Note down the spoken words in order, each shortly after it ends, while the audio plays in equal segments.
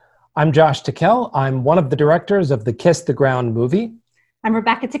I'm Josh Tickell. I'm one of the directors of the Kiss the Ground movie. I'm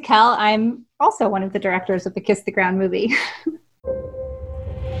Rebecca Tickell. I'm also one of the directors of the Kiss the Ground movie.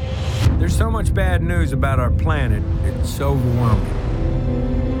 There's so much bad news about our planet, it's overwhelming.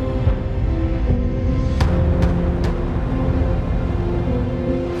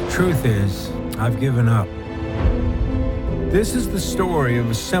 The truth is, I've given up. This is the story of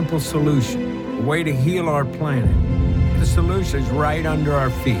a simple solution, a way to heal our planet. The solution is right under our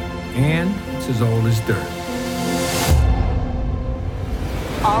feet, and it's as old as dirt.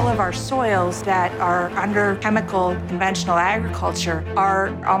 All of our soils that are under chemical conventional agriculture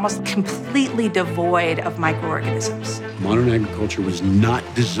are almost completely devoid of microorganisms. Modern agriculture was not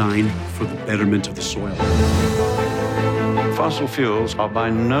designed for the betterment of the soil. Fossil fuels are by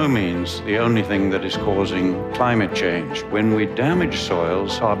no means the only thing that is causing climate change. When we damage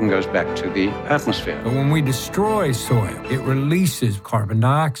soils, carbon goes back to the atmosphere. But when we destroy soil, it releases carbon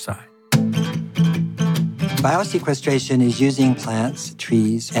dioxide. Biosequestration is using plants,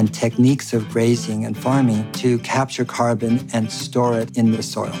 trees, and techniques of grazing and farming to capture carbon and store it in the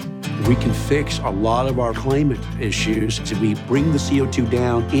soil. We can fix a lot of our climate issues if we bring the CO2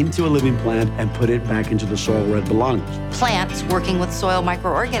 down into a living plant and put it back into the soil where it belongs. Plants working with soil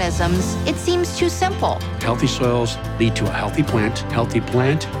microorganisms, it seems too simple. Healthy soils lead to a healthy plant, healthy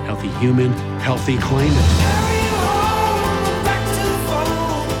human, healthy climate.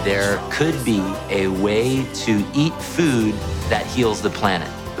 There could be a way to eat food that heals the planet.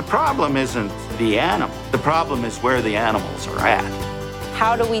 The problem isn't the animal. The problem is where the animals are at.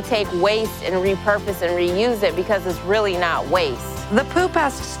 How do we take waste and repurpose and reuse it, because it's really not waste? The poop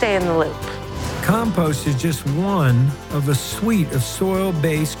has to stay in the loop. Compost is just one of a suite of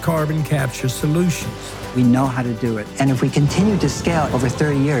soil-based carbon capture solutions. We know how to do it. And if we continue to scale over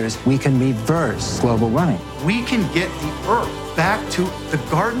 30 years, we can reverse global warming. We can get the Earth back to the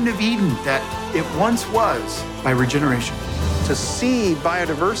Garden of Eden that it once was by regeneration. To see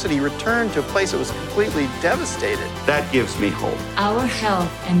biodiversity return to a place that was completely devastated. That gives me hope. Our health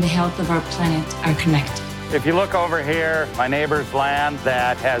and the health of our planet are connected. If you look over here, my neighbor's land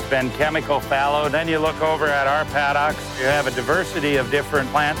that has been chemical fallow, then you look over at our paddocks, you have a diversity of different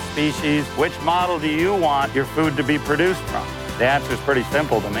plant species. Which model do you want your food to be produced from? The answer is pretty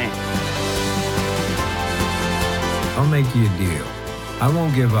simple to me. I'll make you a deal. I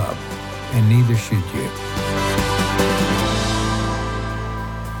won't give up, and neither should you.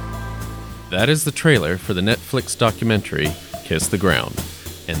 That is the trailer for the Netflix documentary, Kiss the Ground.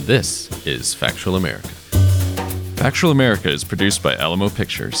 And this is Factual America. Factual America is produced by Alamo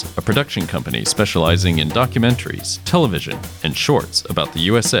Pictures, a production company specializing in documentaries, television, and shorts about the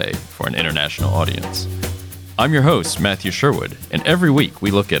USA for an international audience. I'm your host, Matthew Sherwood, and every week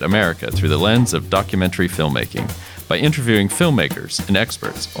we look at America through the lens of documentary filmmaking by interviewing filmmakers and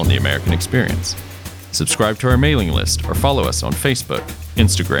experts on the American experience. Subscribe to our mailing list or follow us on Facebook,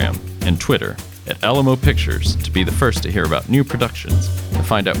 Instagram, and Twitter at Alamo Pictures to be the first to hear about new productions, to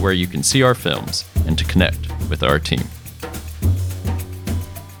find out where you can see our films, and to connect with our team.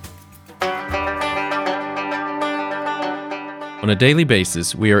 On a daily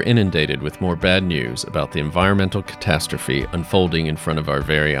basis, we are inundated with more bad news about the environmental catastrophe unfolding in front of our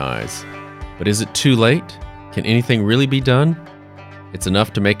very eyes. But is it too late? Can anything really be done? It's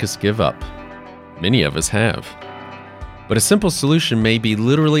enough to make us give up. Many of us have. But a simple solution may be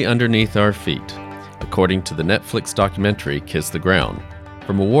literally underneath our feet, according to the Netflix documentary Kiss the Ground,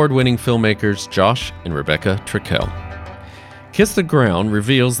 from award-winning filmmakers Josh and Rebecca Tickell. Kiss the Ground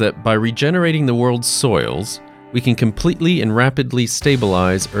reveals that by regenerating the world's soils, we can completely and rapidly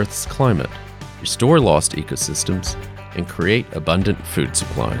stabilize Earth's climate, restore lost ecosystems, and create abundant food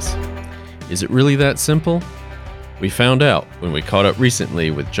supplies. Is it really that simple? We found out when we caught up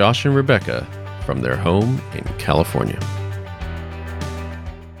recently with Josh and Rebecca from their home in California.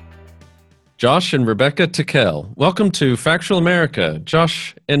 Josh and Rebecca Tickell, welcome to Factual America.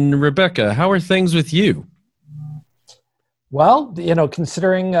 Josh and Rebecca, how are things with you? Well,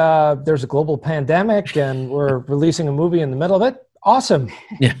 considering there's a global pandemic and we're releasing a movie in the middle of it, awesome.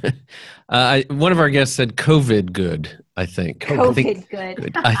 Yeah. One of our guests said COVID good, I think. COVID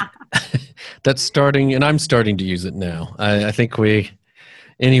good. That's starting, and I'm starting to use it now. I think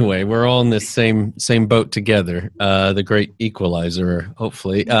anyway, we're all in this same boat together, the great equalizer,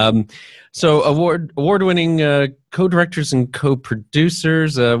 hopefully. So award-winning co-directors and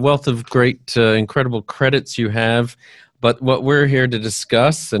co-producers, a wealth of great, incredible credits you have. But what we're here to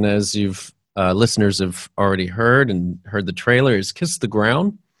discuss, and as listeners have already heard the trailer, is Kiss the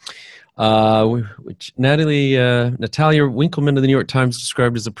Ground, which Natalia Winkleman of the New York Times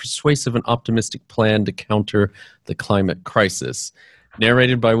described as a persuasive and optimistic plan to counter the climate crisis.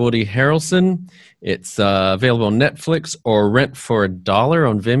 narrated by Woody Harrelson. It's available on Netflix or rent for $1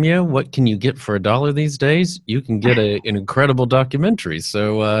 on Vimeo. What can you get for $1 these days? You can get an incredible documentary.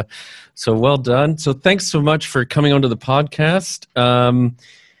 So well done. So thanks so much for coming onto the podcast.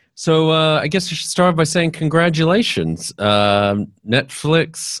 I guess you should start by saying congratulations.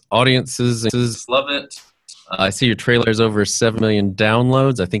 Netflix audiences love it. I see your trailer is over 7 million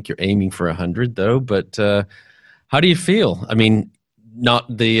downloads. I think you're aiming for 100 though. But how do you feel? I mean,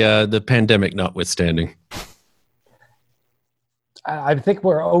 not the pandemic notwithstanding. I think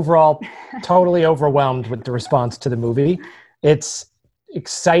we're overall totally overwhelmed with the response to the movie. It's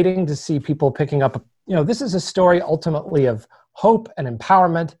exciting to see people picking up. This is a story ultimately of hope and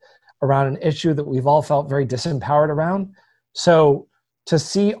empowerment around an issue that we've all felt very disempowered around. So to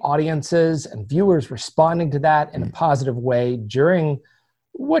see audiences and viewers responding to that in a positive way during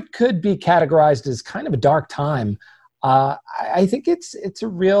what could be categorized as kind of a dark time, I think it's a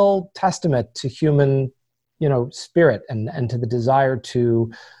real testament to human, spirit and to the desire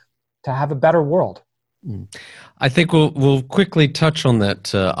to have a better world. I think we'll quickly touch on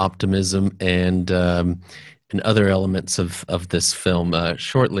that optimism and other elements of this film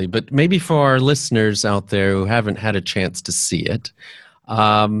shortly. But maybe for our listeners out there who haven't had a chance to see it,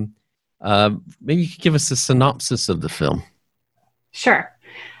 maybe you could give us a synopsis of the film. Sure.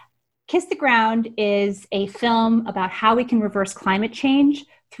 Kiss the Ground is a film about how we can reverse climate change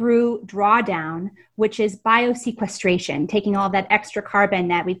through drawdown, which is biosequestration, taking all that extra carbon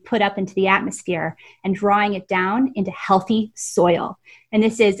that we put up into the atmosphere and drawing it down into healthy soil. And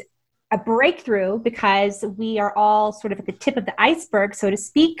this is a breakthrough because we are all sort of at the tip of the iceberg, so to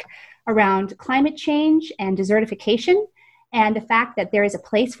speak, around climate change and desertification. And the fact that there is a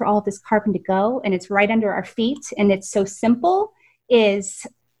place for all of this carbon to go and it's right under our feet and it's so simple is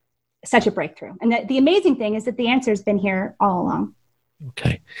such a breakthrough. And the amazing thing is that the answer has been here all along.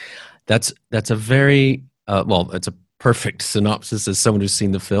 Okay. That's a very, it's a perfect synopsis as someone who's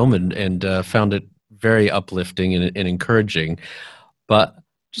seen the film and found it very uplifting and encouraging. But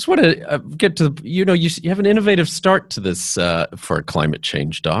just want to get to, you have an innovative start to this for a climate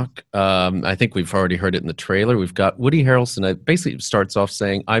change doc. I think we've already heard it in the trailer. We've got Woody Harrelson. It basically starts off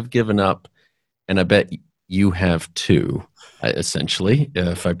saying, I've given up, and I bet you have too, essentially,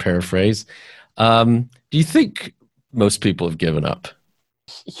 if I paraphrase. Do you think most people have given up?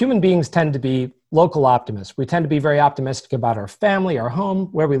 Human beings tend to be local optimists. We tend to be very optimistic about our family, our home,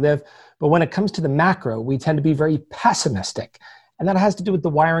 where we live. But when it comes to the macro, we tend to be very pessimistic. And that has to do with the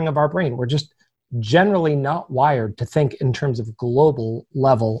wiring of our brain. We're just generally not wired to think in terms of global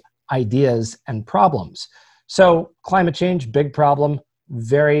level ideas and problems. So climate change, big problem,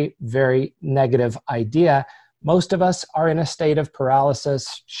 very, very negative idea. Most of us are in a state of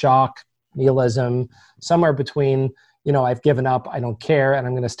paralysis, shock, nihilism, somewhere between, I've given up, I don't care, and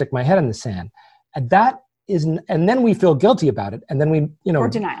I'm going to stick my head in the sand. And then we feel guilty about it. And then we,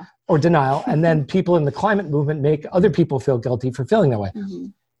 or denial. And then people in the climate movement make other people feel guilty for feeling that way. Mm-hmm.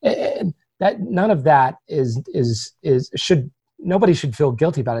 And none of that nobody should feel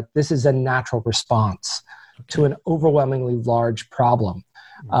guilty about it. This is a natural response to an overwhelmingly large problem.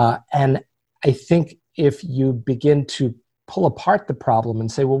 And I think if you begin to pull apart the problem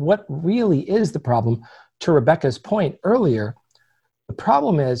and say, well, what really is the problem? To Rebecca's point earlier, the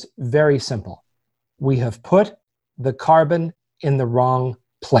problem is very simple. We have put the carbon in the wrong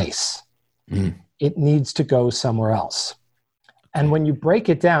place. It needs to go somewhere else. And when you break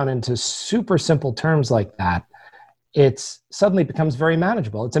it down into super simple terms like that, it suddenly becomes very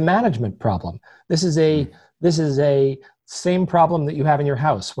manageable. It's a management problem. This is a same problem that you have in your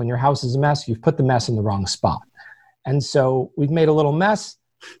house. When your house is a mess, you've put the mess in the wrong spot. And so we've made a little mess.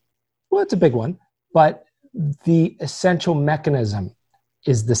 Well, it's a big one, but the essential mechanism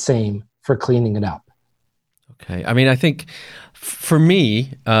is the same for cleaning it up. Okay. I mean, I think for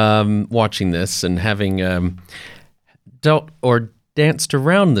me, watching this and having dealt or danced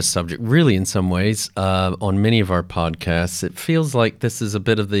around this subject really in some ways on many of our podcasts, it feels like this is a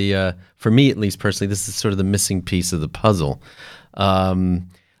bit of the, for me at least personally, this is sort of the missing piece of the puzzle. I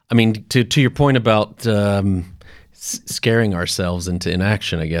mean, to your point about scaring ourselves into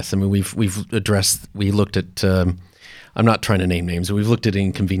inaction, I guess. I mean, we looked at, I'm not trying to name names, but we've looked at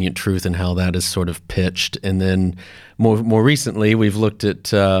Inconvenient Truth and how that is sort of pitched. And then more recently, we've looked at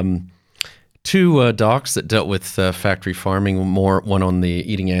two docs that dealt with factory farming, one on the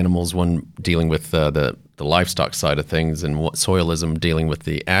eating animals, one dealing with the livestock side of things, and Soilism dealing with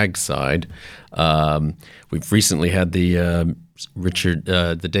the ag side. We've recently had the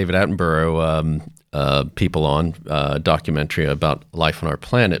David Attenborough people on documentary about life on our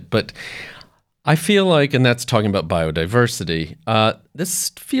planet. But I feel like, and that's talking about biodiversity, this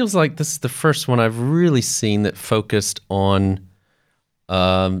feels like this is the first one I've really seen that focused on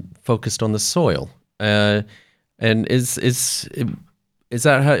the soil. And is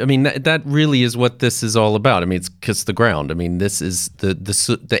that how, I mean, that really is what this is all about. I mean, it's kiss the ground. I mean, this is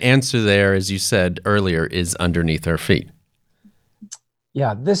the answer there, as you said earlier, is underneath our feet.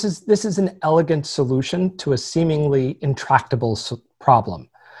 Yeah, this is an elegant solution to a seemingly intractable problem.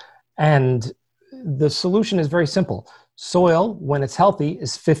 And the solution is very simple. Soil, when it's healthy,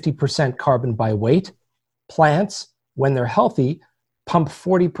 is 50% carbon by weight. Plants, when they're healthy, pump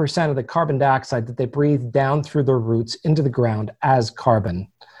 40% of the carbon dioxide that they breathe down through their roots into the ground as carbon.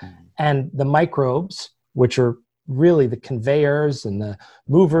 And the microbes, which are really the conveyors and the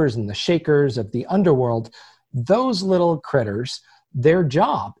movers and the shakers of the underworld, those little critters, their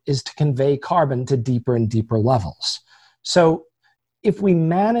job is to convey carbon to deeper and deeper levels. So if we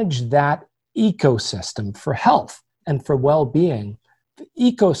manage that ecosystem for health and for well-being, the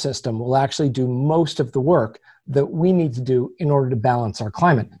ecosystem will actually do most of the work that we need to do in order to balance our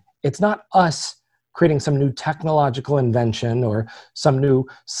climate. It's not us creating some new technological invention or some new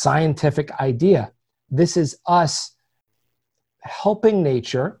scientific idea. This is us helping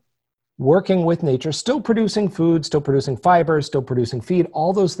nature, working with nature, still producing food, still producing fibers, still producing feed,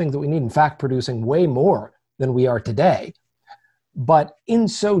 all those things that we need, in fact, producing way more than we are today. But in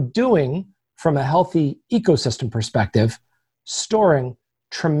so doing, from a healthy ecosystem perspective, storing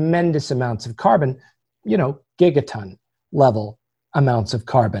tremendous amounts of carbon, gigaton level amounts of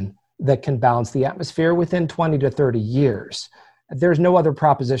carbon that can balance the atmosphere within 20 to 30 years. There's no other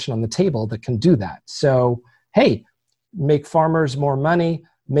proposition on the table that can do that. So, hey, make farmers more money,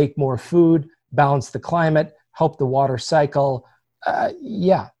 make more food, balance the climate, help the water cycle.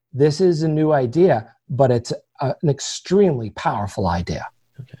 Yeah, this is a new idea, but it's an extremely powerful idea.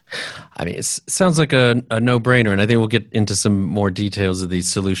 Okay. I mean, it sounds like a no-brainer, and I think we'll get into some more details of these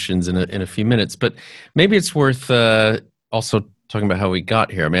solutions in a few minutes. But maybe it's worth also talking about how we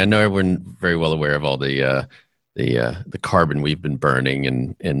got here. I mean, I know we're very well aware of all the carbon we've been burning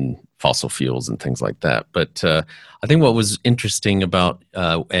in fossil fuels and things like that. But I think what was interesting about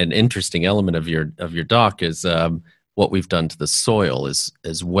an interesting element of your doc is what we've done to the soil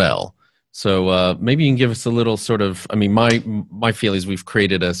as well. So maybe you can give us a little sort of, I mean, my feeling is we've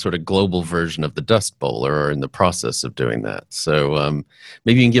created a sort of global version of the Dust Bowl, or are in the process of doing that. So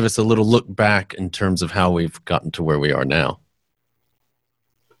maybe you can give us a little look back in terms of how we've gotten to where we are now.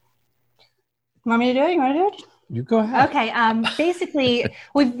 You want me to do it? You want to do it? You go ahead. Okay. Basically,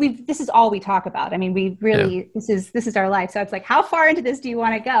 we've this is all we talk about. I mean, we really, this is our life. So it's like, how far into this do you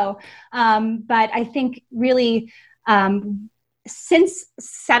want to go? But I think really, since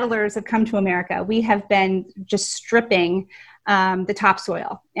settlers have come to America, we have been just stripping the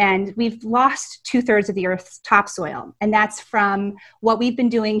topsoil, and we've lost 2/3 of the Earth's topsoil. And that's from what we've been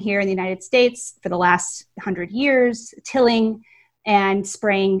doing here in the United States for the last 100 years, tilling and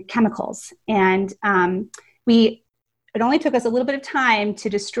spraying chemicals. And it only took us a little bit of time to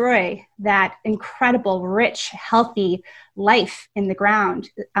destroy that incredible, rich, healthy life in the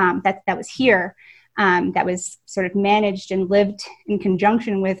ground that was here. That was sort of managed and lived in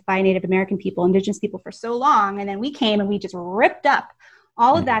conjunction with by Native American people, indigenous people for so long. And then we came and we just ripped up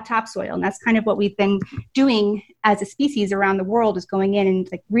all of that topsoil. And that's kind of what we've been doing as a species around the world, is going in and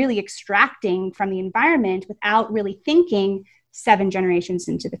like really extracting from the environment without really thinking 7 generations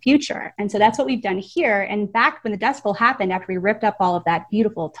into the future. And so that's what we've done here. And back when the Dust Bowl happened, after we ripped up all of that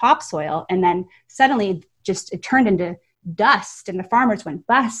beautiful topsoil, and then suddenly just it turned into dust, and the farmers went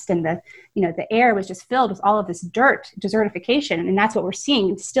bust, and the air was just filled with all of this dirt, desertification. And that's what we're seeing.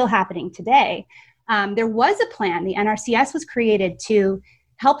 It's still happening today. There was a plan. The NRCS was created to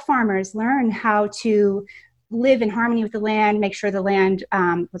help farmers learn how to live in harmony with the land, make sure the land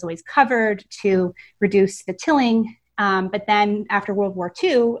was always covered, to reduce the tilling. But then after World War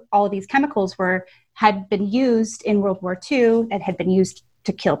II, all of these chemicals had been used in World War II that had been used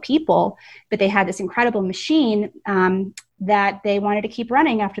to kill people, but they had this incredible machine that they wanted to keep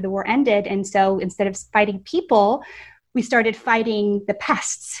running after the war ended. And so instead of fighting people, we started fighting the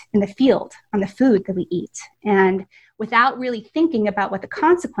pests in the field on the food that we eat. And without really thinking about what the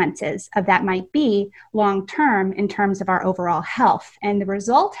consequences of that might be long-term in terms of our overall health. And the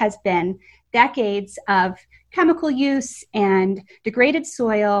result has been decades of chemical use and degraded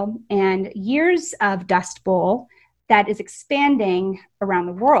soil and years of Dust Bowl that is expanding around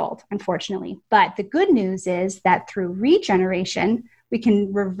the world, unfortunately. But the good news is that through regeneration, we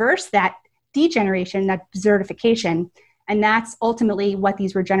can reverse that degeneration, that desertification. And that's ultimately what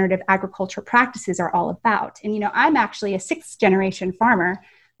these regenerative agriculture practices are all about. And, I'm actually a 6th generation farmer.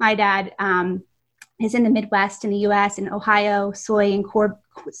 My dad is in the Midwest in the U.S. in Ohio, soy and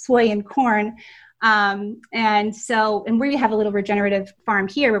corn. And we have a little regenerative farm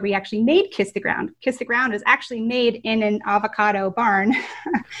here where we actually made Kiss the Ground. Kiss the Ground was actually made in an avocado barn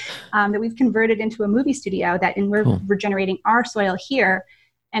that we've converted into a movie studio we're regenerating our soil here.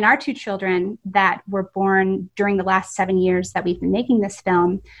 And our 2 children that were born during the last 7 years that we've been making this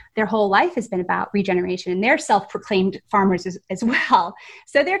film, their whole life has been about regeneration, and they're self-proclaimed farmers as well.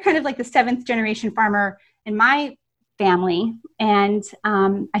 So they're kind of like the 7th generation farmer in my family. And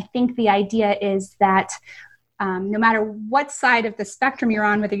I think the idea is that no matter what side of the spectrum you're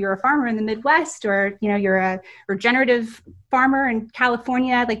on, whether you're a farmer in the Midwest or you're a regenerative farmer in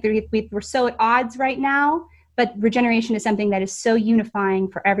California, like we're so at odds right now. But regeneration is something that is so unifying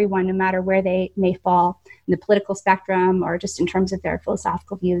for everyone, no matter where they may fall in the political spectrum or just in terms of their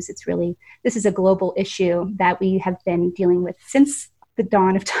philosophical views. This is a global issue that we have been dealing with since the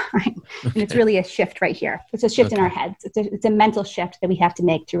dawn of time. Okay. And it's really a shift right here. It's a shift in our heads. It's a mental shift that we have to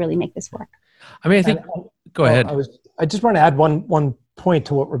make to really make this work. I mean, I think, go ahead. I just want to add one point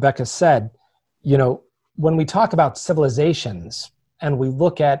to what Rebecca said. When we talk about civilizations and we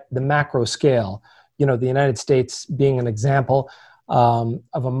look at the macro scale, the United States being an example of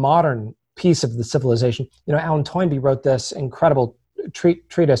a modern piece of the civilization. Alan Toynbee wrote this incredible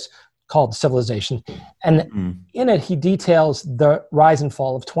treatise called Civilization. And in it, he details the rise and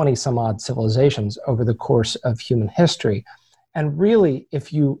fall of 20 some odd civilizations over the course of human history. And really,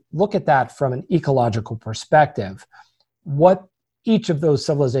 if you look at that from an ecological perspective, what each of those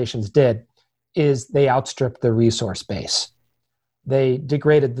civilizations did is they outstripped their resource base. They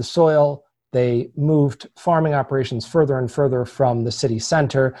degraded the soil. They moved farming operations further and further from the city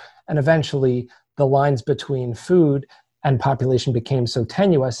center, and eventually the lines between food and population became so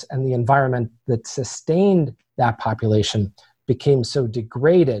tenuous, and the environment that sustained that population became so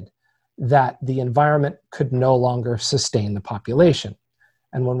degraded that the environment could no longer sustain the population.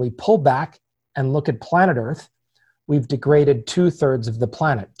 And when we pull back and look at planet Earth, we've degraded 2/3 of the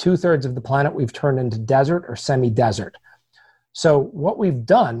planet. 2/3 of the planet we've turned into desert or semi-desert. So what we've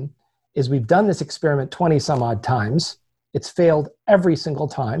done is we've done this experiment 20 some odd times. It's failed every single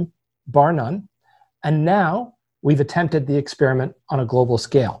time, bar none. And now we've attempted the experiment on a global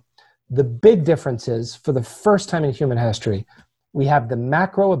scale. The big difference is, for the first time in human history, we have the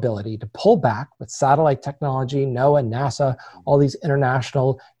macro ability to pull back with satellite technology, NOAA, NASA, all these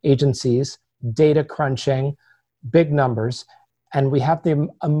international agencies, data crunching, big numbers, and we have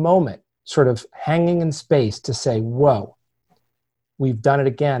a moment sort of hanging in space to say, whoa, we've done it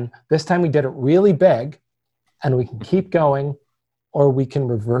again. This time we did it really big, and we can keep going, or we can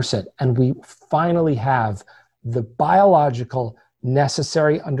reverse it. And we finally have the biological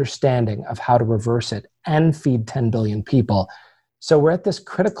necessary understanding of how to reverse it and feed 10 billion people. So we're at this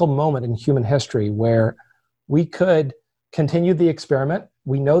critical moment in human history where we could continue the experiment.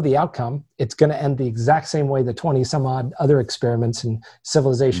 We know the outcome. It's going to end the exact same way the 20 some odd other experiments in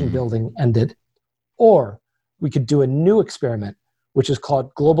civilization building ended. Or we could do a new experiment, which is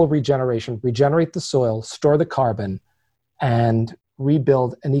called global regeneration, regenerate the soil, store the carbon, and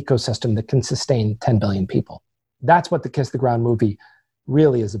rebuild an ecosystem that can sustain 10 billion people. That's what the Kiss the Ground movie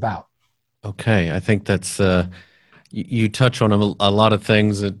really is about. Okay, I think that's, you touch on a lot of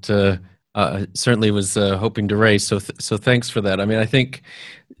things that certainly was hoping to raise, so thanks for that. I mean, I think,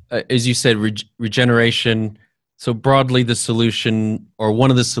 as you said, regeneration, so broadly the solution, or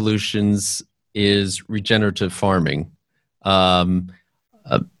one of the solutions, is regenerative farming.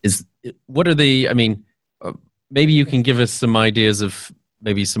 Maybe you can give us some ideas of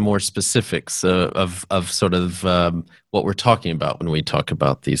maybe some more specifics of sort of what we're talking about when we talk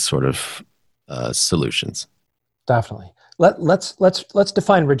about these sort of solutions. Definitely. Let's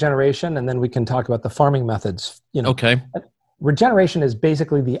define regeneration, and then we can talk about the farming methods. Okay. Regeneration is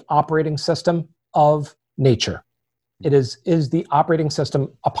basically the operating system of nature. It is the operating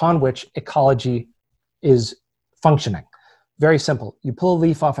system upon which ecology is functioning. Very simple. You pull a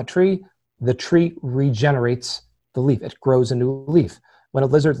leaf off a tree, the tree regenerates the leaf. It grows a new leaf. When a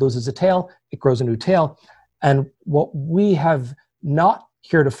lizard loses a tail, it grows a new tail. And what we have not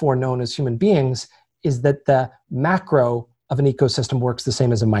heretofore known as human beings is that the macro of an ecosystem works the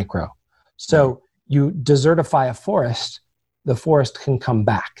same as a micro. So you desertify a forest, the forest can come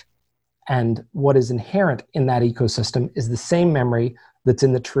back. And what is inherent in that ecosystem is the same memory that's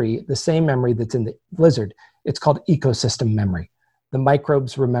in the tree, the same memory that's in the lizard. It's called ecosystem memory. The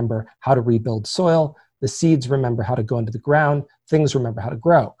microbes remember how to rebuild soil. The seeds remember how to go into the ground. Things remember how to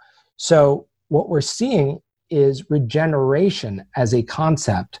grow. So what we're seeing is regeneration as a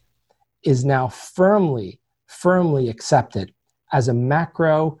concept is now firmly accepted as a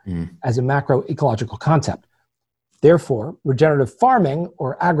macro ecological concept. Therefore, regenerative farming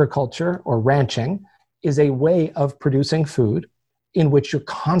or agriculture or ranching is a way of producing food in which you're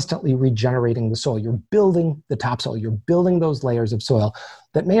constantly regenerating the soil. You're building the topsoil. You're building those layers of soil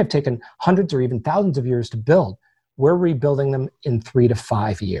that may have taken hundreds or even thousands of years to build. We're rebuilding them in 3 to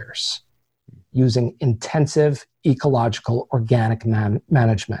 5 years using intensive ecological organic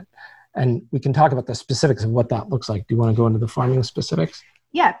management. And we can talk about the specifics of what that looks like. Do you want to go into the farming specifics?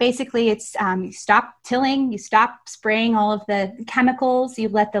 Yeah, basically it's you stop tilling, you stop spraying all of the chemicals, you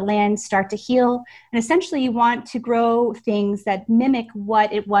let the land start to heal. And essentially you want to grow things that mimic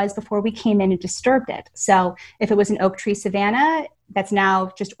what it was before we came in and disturbed it. So if it was an oak tree savanna that's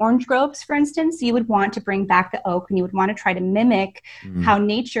now just orange groves, for instance, you would want to bring back the oak and you would want to try to mimic how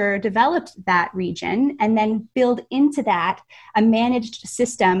nature developed that region and then build into that a managed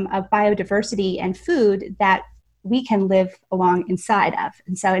system of biodiversity and food that we can live along inside of.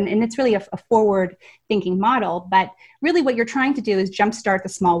 And so, and it's really a forward thinking model, but really what you're trying to do is jumpstart the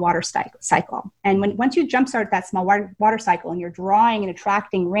small water cycle. And once you jumpstart that small water cycle and you're drawing and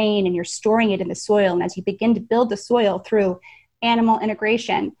attracting rain and you're storing it in the soil, and as you begin to build the soil through animal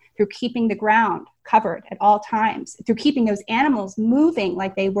integration, through keeping the ground covered at all times, through keeping those animals moving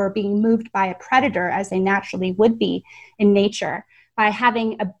like they were being moved by a predator as they naturally would be in nature, by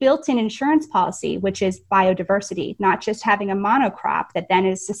having a built-in insurance policy, which is biodiversity, not just having a monocrop that then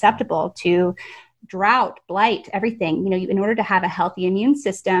is susceptible to drought, blight, everything. You know, in order to have a healthy immune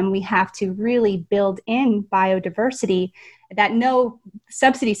system, we have to really build in biodiversity that no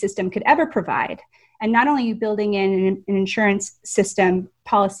subsidy system could ever provide. And not only are you building in an insurance system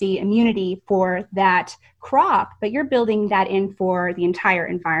policy immunity for that crop, but you're building that in for the entire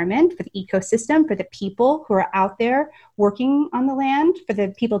environment, for the ecosystem, for the people who are out there working on the land, for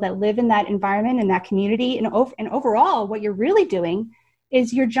the people that live in that environment and that community. And overall, what you're really doing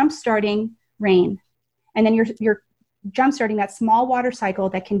is you're jumpstarting rain. And then you're jumpstarting that small water cycle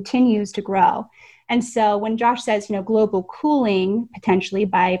that continues to grow. And so when Josh says, you know, global cooling potentially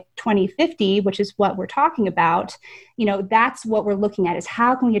by 2050, which is what we're talking about, you know, that's what we're looking at is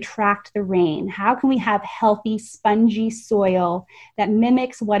how can we attract the rain? How can we have healthy, spongy soil that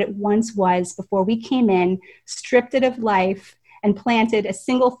mimics what it once was before we came in, stripped it of life, and planted a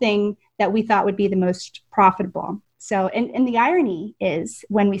single thing that we thought would be the most profitable? So, and the irony is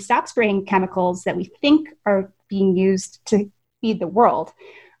when we stop spraying chemicals that we think are being used to feed the world,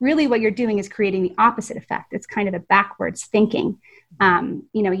 really what you're doing is creating the opposite effect. It's kind of a backwards thinking. You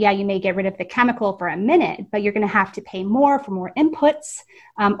know, yeah, you may get rid of the chemical for a minute, but you're going to have to pay more for more inputs.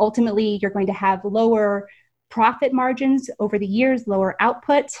 Ultimately, you're going to have lower profit margins over the years, lower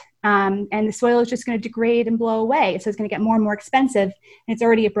output, and the soil is just going to degrade and blow away. So it's going to get more and more expensive, and it's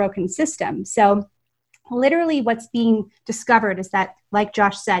already a broken system. So literally what's being discovered is that, like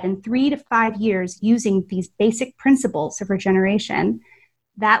Josh said, in 3 to 5 years, using these basic principles of regeneration,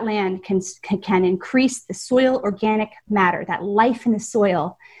 that land can increase the soil organic matter, that life in the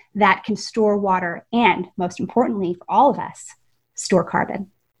soil that can store water and, most importantly for all of us, store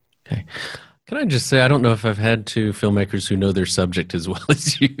carbon. Okay. Can I just say, I don't know if I've had two filmmakers who know their subject as well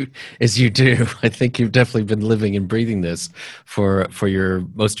as you do. I think you've definitely been living and breathing this for your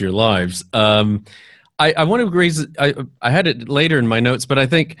most of your lives. I want to raise, I had it later in my notes, but I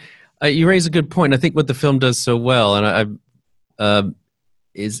think you raise a good point. I think what the film does so well, and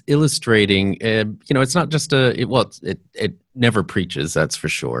is illustrating, you know, it's not just it never preaches, that's for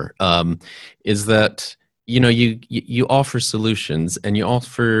sure, is that, you know, you offer solutions and you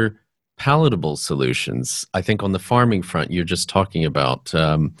offer palatable solutions. I think on the farming front, you're just talking about,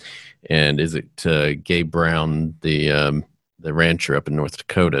 and is it Gabe Brown, the rancher up in North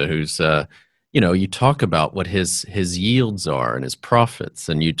Dakota, who's, you know, you talk about what his yields are and his profits,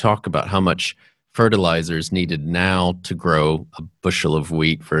 and you talk about how much fertilizer is needed now to grow a bushel of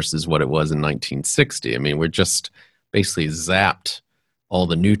wheat versus what it was in 1960. I mean, we're just basically zapped all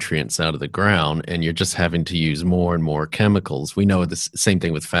the nutrients out of the ground, and you're just having to use more and more chemicals. We know the same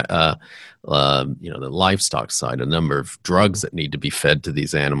thing with, you know, the livestock side, a number of drugs that need to be fed to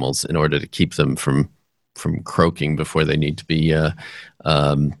these animals in order to keep them from croaking before they need to be, you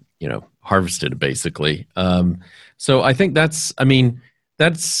know, harvested, basically. So I think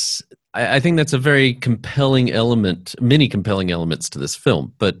I think that's a very compelling element, many compelling elements to this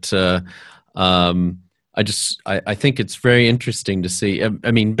film. But I think it's very interesting to see.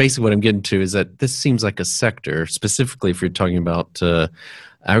 I mean, basically what I'm getting to is that this seems like a sector, specifically if you're talking about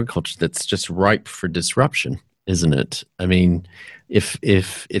agriculture, that's just ripe for disruption, isn't it? I mean, if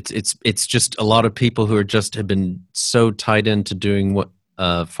it's just a lot of people who have been so tied into doing what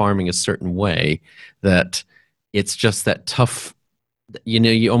farming a certain way that it's just that tough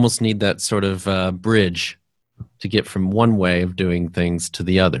you almost need that sort of bridge to get from one way of doing things to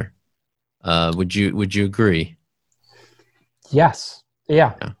the other. Would you agree? Yes.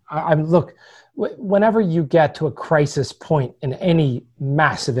 Yeah. Look, whenever you get to a crisis point in any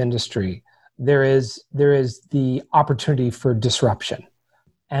massive industry, there is the opportunity for disruption.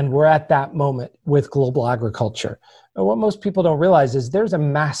 And we're at that moment with global agriculture. And what most people don't realize is there's a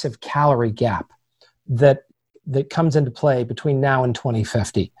massive calorie gap that comes into play between now and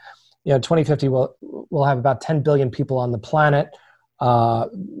 2050. 2050 we'll have about 10 billion people on the planet,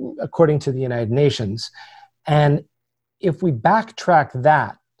 according to the United Nations. And if we backtrack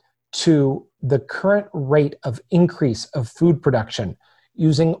that to the current rate of increase of food production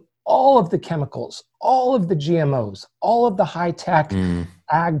using all of the chemicals, all of the GMOs, all of the high-tech,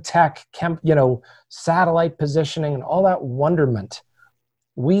 ag tech, satellite positioning and all that wonderment,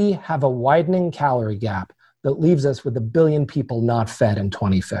 we have a widening calorie gap that leaves us with 1 billion people not fed in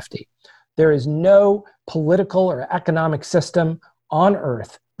 2050. There is no political or economic system on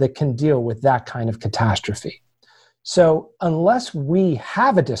Earth that can deal with that kind of catastrophe. So unless we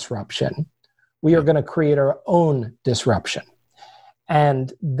have a disruption, we are going to create our own disruption.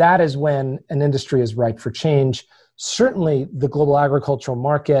 And that is when an industry is ripe for change. Certainly the global agricultural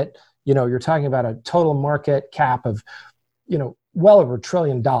market, you're talking about a total market cap of, well over $1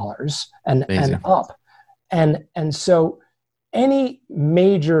 trillion and up. And so any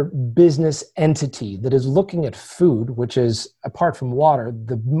major business entity that is looking at food, which is, apart from water,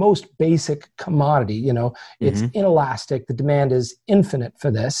 the most basic commodity, it's inelastic, the demand is infinite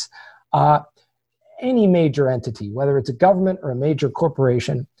for this. Any major entity, whether it's a government or a major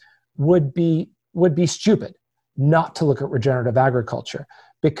corporation, would be stupid not to look at regenerative agriculture,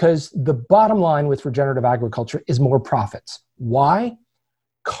 because the bottom line with regenerative agriculture is more profits. Why?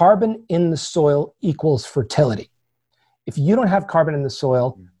 Carbon in the soil equals fertility. If you don't have carbon in the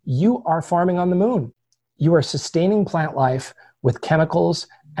soil, you are farming on the moon. You are sustaining plant life with chemicals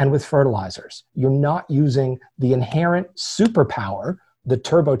and with fertilizers. You're not using the inherent superpower, the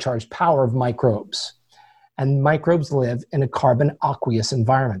turbocharged power of microbes. And microbes live in a carbon aqueous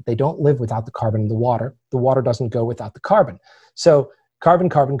environment. They don't live without the carbon in the water. The water doesn't go without the carbon. So carbon,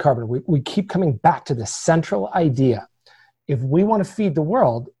 carbon, carbon. We keep coming back to this central idea. If we want to feed the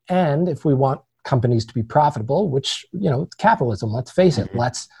world, and if we want companies to be profitable, which, it's capitalism, let's face it,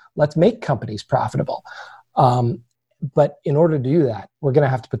 let's make companies profitable. But in order to do that, we're going to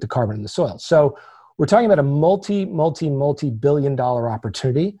have to put the carbon in the soil. So we're talking about a multi-billion dollar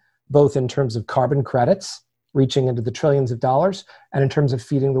opportunity, both in terms of carbon credits, reaching into the trillions of dollars, and in terms of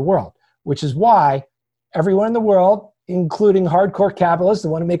feeding the world, which is why everyone in the world, including hardcore capitalists that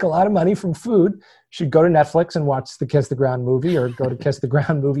want to make a lot of money from food, should go to Netflix and watch the Kiss the Ground movie, or go to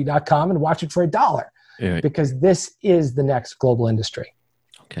kissthegroundmovie.com and watch it for $1, because this is the next global industry.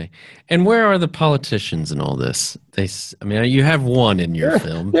 Okay. And where are the politicians in all this? You have one in your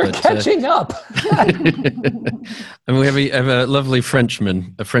film. They're catching up. We have a lovely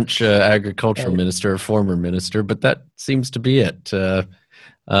Frenchman, a French agricultural minister, a former minister, but that seems to be it. Are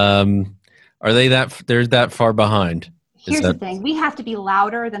they they're that far behind? Here's the thing. We have to be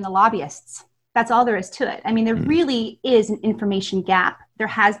louder than the lobbyists. That's all there is to it. There really is an information gap. There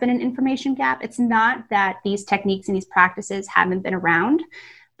has been an information gap. It's not that these techniques and these practices haven't been around,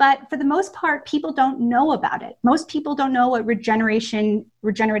 but for the most part, people don't know about it. Most people don't know what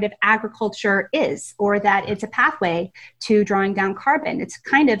regenerative agriculture is, or that it's a pathway to drawing down carbon. It's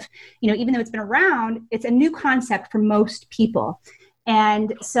kind of, even though it's been around, it's a new concept for most people.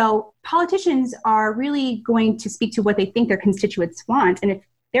 And so politicians are really going to speak to what they think their constituents want. And if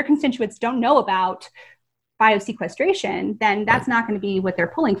their constituents don't know about biosequestration, then that's not going to be what they're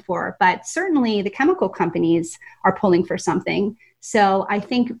pulling for. But certainly the chemical companies are pulling for something. So I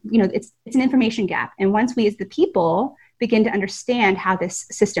think, it's an information gap. And once we as the people begin to understand how this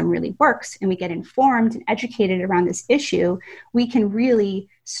system really works, and we get informed and educated around this issue, we can really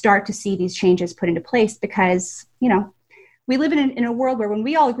start to see these changes put into place, because, we live in a world where when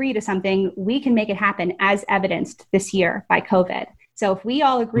we all agree to something, we can make it happen, as evidenced this year by COVID. So if we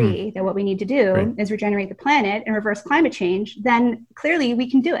all agree that what we need to do is regenerate the planet and reverse climate change, then clearly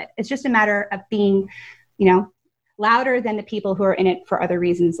we can do it. It's just a matter of being, louder than the people who are in it for other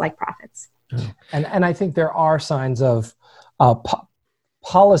reasons, like profits. And I think there are signs of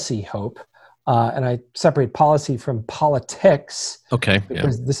policy hope. And I separate policy from politics. Okay.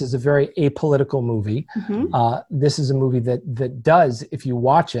 Because this is a very apolitical movie. This is a movie that does, if you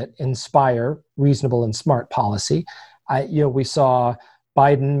watch it, inspire reasonable and smart policy. We saw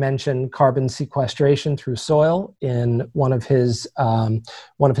Biden mentioned carbon sequestration through soil in one of his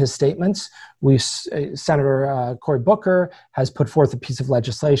statements. Senator Cory Booker has put forth a piece of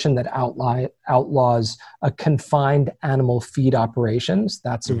legislation that outlaws confined animal feed operations.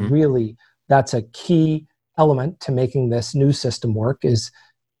 That's a key element to making this new system work, is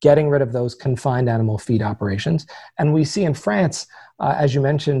getting rid of those confined animal feed operations. And we see in France, as you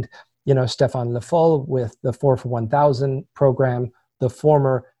mentioned, Stéphane Le Foll with the 4 for 1,000 program, the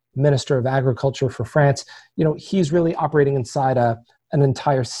former Minister of Agriculture for France. He's really operating inside an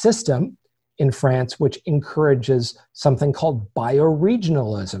entire system in France, which encourages something called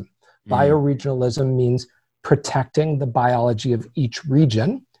bioregionalism. Bioregionalism means protecting the biology of each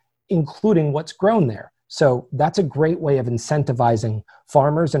region, including what's grown there. So that's a great way of incentivizing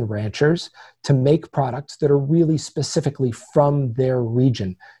farmers and ranchers to make products that are really specifically from their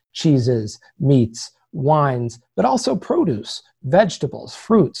region. Cheeses, meats, wines, but also produce, vegetables,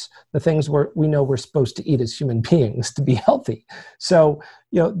 fruits, the things we know we're supposed to eat as human beings to be healthy. So,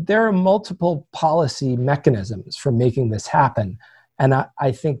 there are multiple policy mechanisms for making this happen. And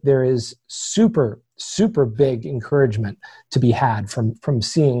I think there is super, super big encouragement to be had from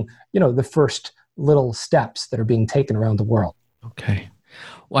seeing, the first little steps that are being taken around the world. Okay.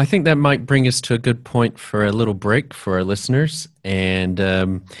 Well, I think that might bring us to a good point for a little break for our listeners. And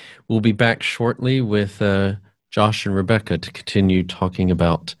we'll be back shortly with Josh and Rebecca to continue talking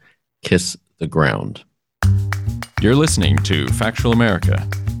about Kiss the Ground. You're listening to Factual America.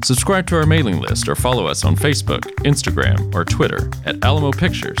 Subscribe to our mailing list or follow us on Facebook, Instagram, or Twitter at Alamo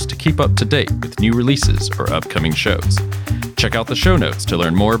Pictures to keep up to date with new releases or upcoming shows. Check out the show notes to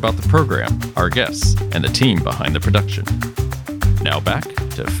learn more about the program, our guests, and the team behind the production. Now back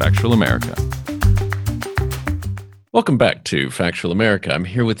to Factual America. Welcome back to Factual America. I'm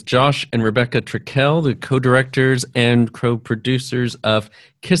here with Josh and Rebecca Trekell, the co-directors and co-producers of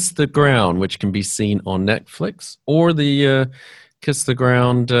Kiss the Ground, which can be seen on Netflix or the Kiss the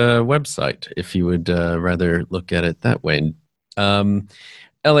Ground website, if you would rather look at it that way.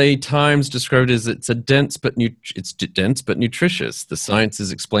 LA Times described it as it's dense but nutritious. The science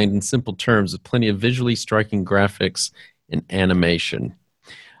is explained in simple terms with plenty of visually striking graphics and animation.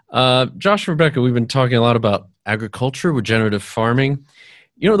 Josh and Rebecca, we've been talking a lot about agriculture, regenerative farming.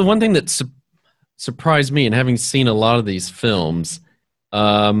 The one thing that surprised me, and having seen a lot of these films,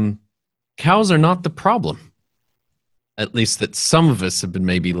 cows are not the problem. At least that some of us have been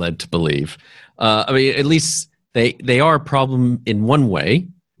maybe led to believe. At least they are a problem in one way,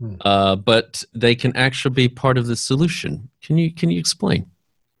 but they can actually be part of the solution. Can you explain?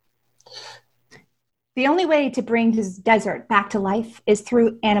 The only way to bring this desert back to life is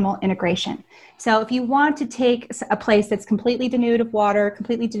through animal integration. So if you want to take a place that's completely denuded of water,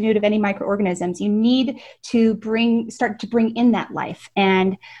 completely denuded of any microorganisms, you need to start to bring in that life.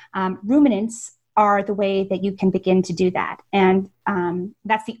 And ruminants are the way that you can begin to do that. And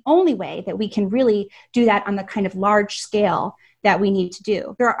that's the only way that we can really do that on the kind of large scale that we need to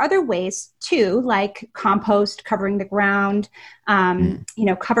do. There are other ways too, like compost, covering the ground,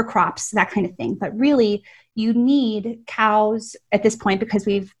 cover crops, that kind of thing. But really, you need cows at this point because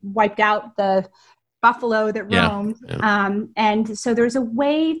we've wiped out the buffalo that roamed. And so there's a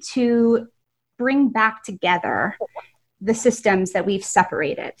way to bring back together the systems that we've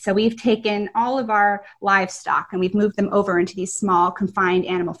separated. So we've taken all of our livestock and we've moved them over into these small confined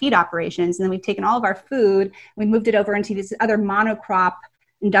animal feed operations. And then we've taken all of our food and we've moved it over into these other monocrop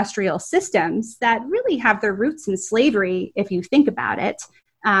industrial systems that really have their roots in slavery, if you think about it,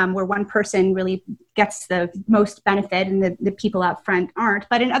 where one person really gets the most benefit and the people out front aren't.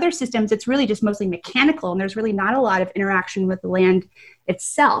 But in other systems, it's really just mostly mechanical and there's really not a lot of interaction with the land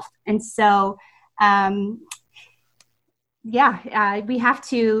itself. And so, we have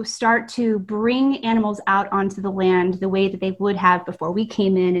to start to bring animals out onto the land the way that they would have before we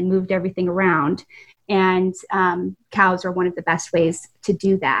came in and moved everything around. And cows are one of the best ways to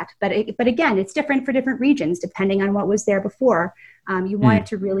do that. But again, it's different for different regions, depending on what was there before. You want it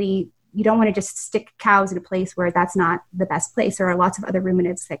to really, you don't want to just stick cows in a place where that's not the best place. There are lots of other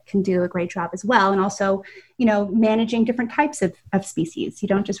ruminants that can do a great job as well. And also, managing different types of species. You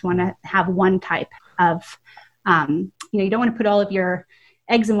don't just want to have one type of you don't want to put all of your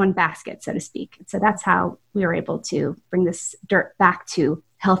eggs in one basket, so to speak. So that's how we were able to bring this dirt back to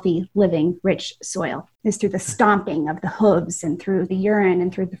healthy, living, rich soil, is through the stomping of the hooves and through the urine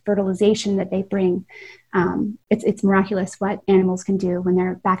and through the fertilization that they bring. It's miraculous what animals can do when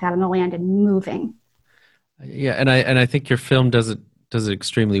they're back out on the land and moving. Yeah, and I think your film does it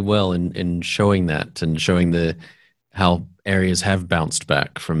extremely well in showing that and showing how areas have bounced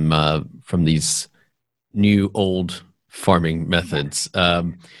back from these new old farming methods.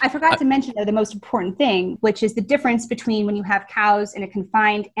 I forgot to mention, though, the most important thing, which is the difference between when you have cows in a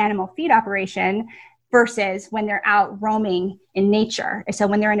confined animal feed operation versus when they're out roaming in nature. So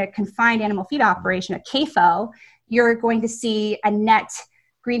when they're in a confined animal feed operation, a CAFO, you're going to see a net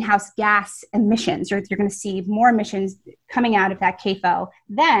greenhouse gas emissions, or you're going to see more emissions coming out of that CAFO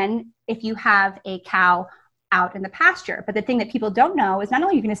than if you have a cow out in the pasture. But the thing that people don't know is not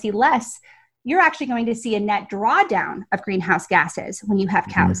only are you going to see less, you're actually going to see a net drawdown of greenhouse gases when you have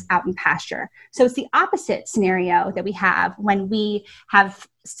cows out in pasture. So it's the opposite scenario that we have when we have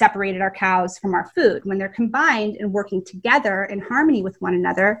separated our cows from our food. When they're combined and working together in harmony with one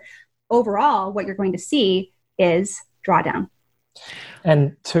another, overall, what you're going to see is drawdown.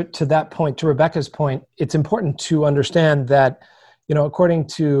 And to that point, to Rebecca's point, it's important to understand that, according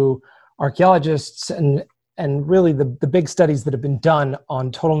to archaeologists and really the big studies that have been done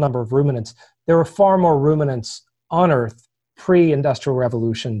on total number of ruminants, there were far more ruminants on Earth pre-industrial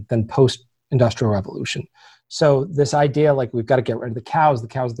revolution than post-industrial revolution. So this idea, like, we've got to get rid of the cows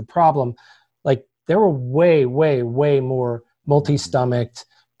are the problem, like, there were way, way, way more multi-stomached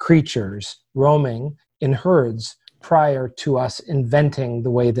creatures roaming in herds prior to us inventing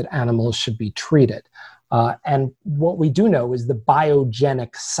the way that animals should be treated. And what we do know is the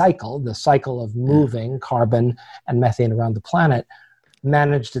biogenic cycle, the cycle of moving carbon and methane around the planet,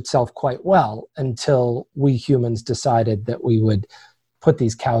 managed itself quite well until we humans decided that we would put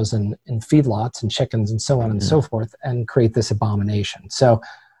these cows in feedlots and chickens and so on and so forth and create this abomination. So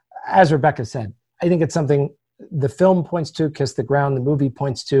as Rebecca said, I think it's something the film points to, Kiss the Ground, the movie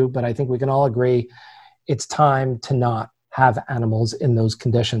points to, but I think we can all agree it's time to not have animals in those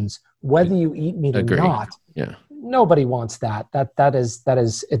conditions, whether you eat meat or not. Yeah. Nobody wants that. That is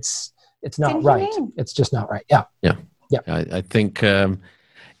it's not right. It's just not right. Yeah. Yeah. Yeah. I think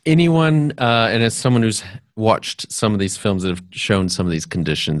anyone, and as someone who's watched some of these films that have shown some of these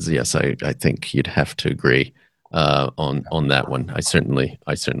conditions, yes, I think you'd have to agree on that one. I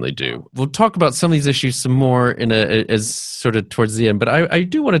certainly do. We'll talk about some of these issues some more as sort of towards the end, but I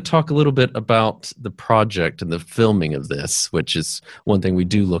do want to talk a little bit about the project and the filming of this, which is one thing we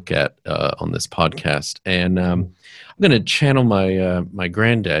do look at on this podcast. And I'm going to channel my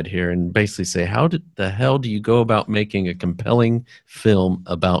granddad here and basically say, how the hell do you go about making a compelling film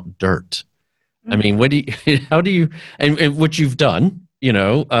about dirt? I mean, how do you, and what you've done,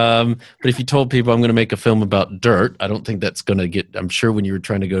 but if you told people I'm going to make a film about dirt, I don't think that's going to get, I'm sure when you were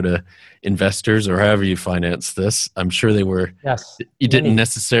trying to go to investors or however you finance this, I'm sure they were, yes, you didn't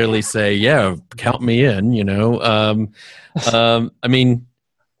necessarily say, yeah, count me in, I mean,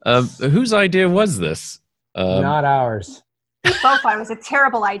 whose idea was this? Not ours. So far, it was a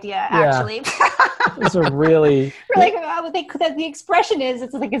terrible idea, actually. It was a really... I would think that the expression is,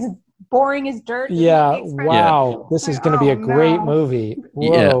 it's like as boring as dirt. Yeah, wow. This is going to be a great movie.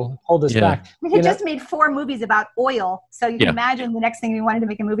 Whoa, hold us back. We had just made 4 movies about oil, so you can imagine the next thing we wanted to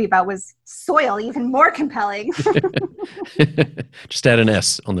make a movie about was soil, even more compelling. Just add an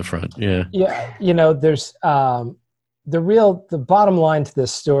S on the front, yeah. Yeah, there's... the bottom line to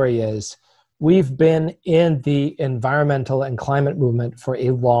this story is we've been in the environmental and climate movement for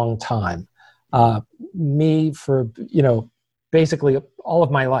a long time. Me for, basically all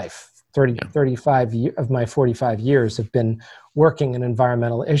of my life, 35 of my 45 years have been working in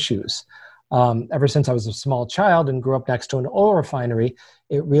environmental issues. Ever since I was a small child and grew up next to an oil refinery,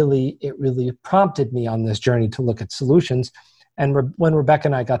 it really prompted me on this journey to look at solutions. And when Rebecca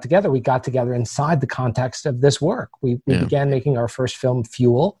and I got together, we got together inside the context of this work. We began making our first film,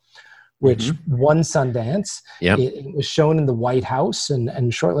 Fuel, which won Sundance. Yep. It was shown in the White House and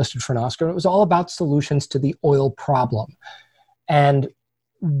shortlisted for an Oscar. It was all about solutions to the oil problem. And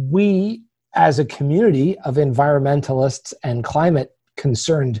we, as a community of environmentalists and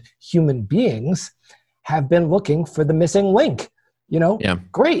climate-concerned human beings, have been looking for the missing link.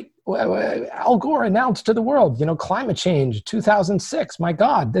 Great. Al Gore announced to the world, climate change, 2006. My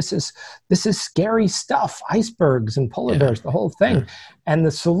God, this is scary stuff. Icebergs and polar bears, the whole thing. Yeah. And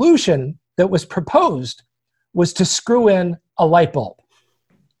the solution that was proposed was to screw in a light bulb.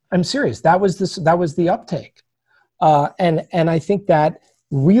 I'm serious. That was the uptake. And I think that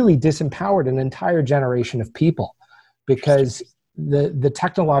really disempowered an entire generation of people because the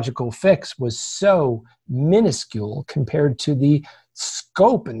technological fix was so minuscule compared to the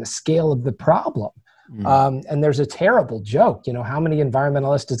scope and the scale of the problem. And there's a terrible joke, how many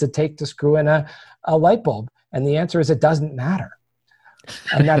environmentalists does it take to screw in a light bulb? And the answer is it doesn't matter.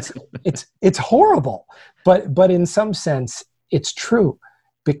 And that's, it's horrible, but in some sense it's true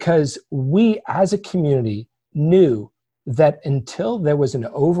because we as a community knew that until there was an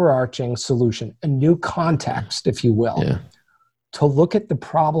overarching solution, a new context, if you will, to look at the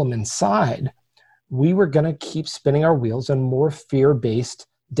problem inside, we were going to keep spinning our wheels on more fear-based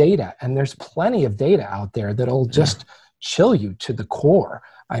data. And there's plenty of data out there that'll just chill you to the core.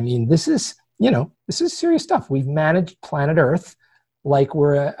 I mean, this is serious stuff. We've managed planet Earth like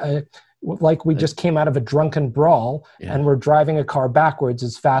we just came out of a drunken brawl and we're driving a car backwards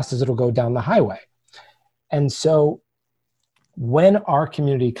as fast as it'll go down the highway. And so when our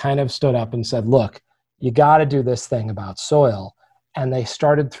community kind of stood up and said, look, you got to do this thing about soil, and they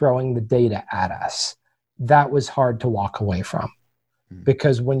started throwing the data at us, that was hard to walk away from.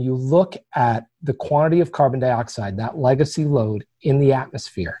 Because when you look at the quantity of carbon dioxide, that legacy load in the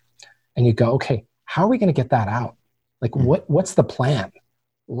atmosphere, and you go, okay, how are we going to get that out? Like, what's the plan?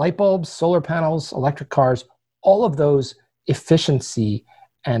 Light bulbs, solar panels, electric cars, all of those efficiency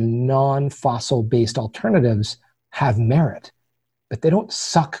and non-fossil based alternatives have merit, but they don't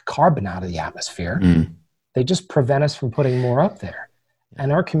suck carbon out of the atmosphere. They just prevent us from putting more up there.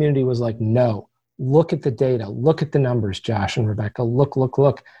 And our community was like, no, look at the data, look at the numbers, Josh and Rebecca,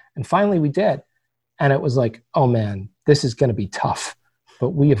 look. And finally we did. And it was like, oh man, this is going to be tough,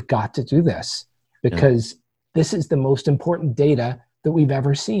 but we have got to do this because this is the most important data that we've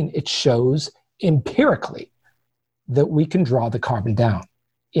ever seen. It shows empirically that we can draw the carbon down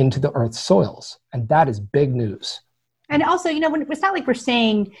into the Earth's soils. And that is big news. And also, it's not like we're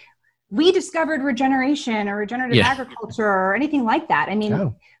saying we discovered regeneration or regenerative agriculture or anything like that. I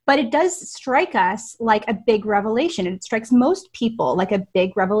mean, but it does strike us like a big revelation. It strikes most people like a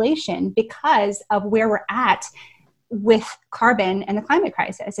big revelation because of where we're at with carbon and the climate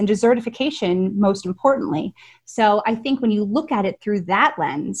crisis and desertification, most importantly. So I think when you look at it through that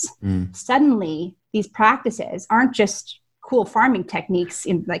lens, suddenly these practices aren't just cool farming techniques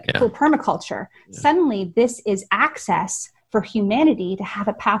in cool permaculture. Suddenly this is access for humanity to have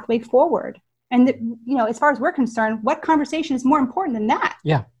a pathway forward. And as far as we're concerned, what conversation is more important than that?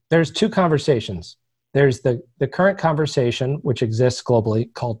 Yeah, there's two conversations. There's the current conversation, which exists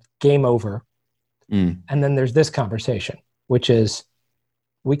globally, called game over. And then there's this conversation, which is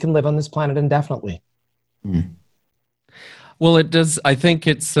we can live on this planet indefinitely. Well, it does. I think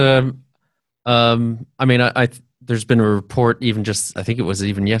it's, there's been a report I think it was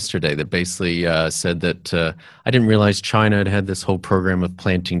even yesterday that basically said that I didn't realize China had this whole program of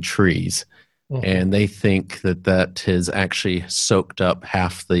planting trees. And they think that has actually soaked up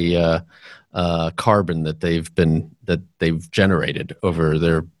half the carbon that they've generated over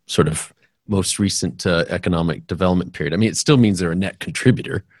their sort of most recent economic development period. I mean, it still means they're a net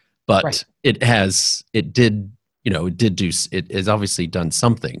contributor, but it has obviously done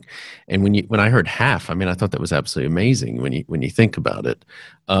something. And when I heard half, I mean, I thought that was absolutely amazing when you think about it.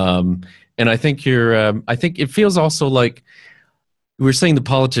 And I think I think it feels also like we're saying the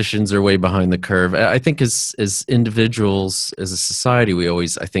politicians are way behind the curve. I think as individuals, as a society,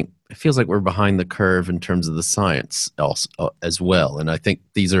 I think it feels like we're behind the curve in terms of the science also, as well. And I think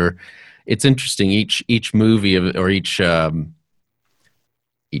it's interesting. Each movie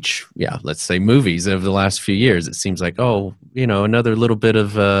let's say movies over the last few years, it seems like, another little bit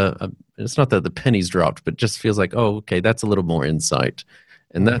of, it's not that the pennies dropped, but just feels like, okay, that's a little more insight.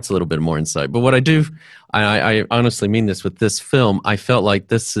 And that's a little bit more insight. But what I honestly mean this with this film, I felt like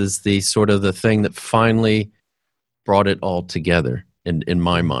this is the sort of the thing that finally brought it all together in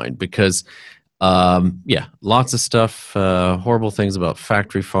my mind. Because, lots of stuff, horrible things about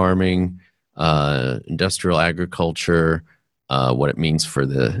factory farming, industrial agriculture, what it means for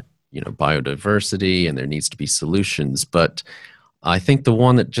the biodiversity, and there needs to be solutions. But I think the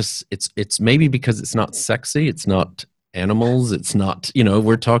one that it's maybe because it's not sexy, it's not animals, it's not,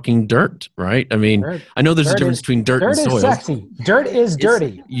 we're talking dirt, right? I mean, I know there's a difference between dirt and soil. Dirt is sexy. Dirt is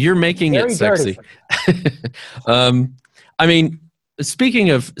dirty. You're making it sexy. I mean, speaking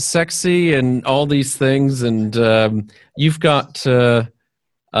of sexy and all these things, and you've got you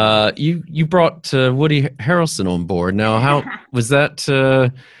brought Woody Harrelson on board. Now, how was that?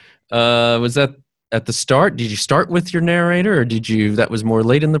 Was that at the start? Did you start with your narrator, or that was more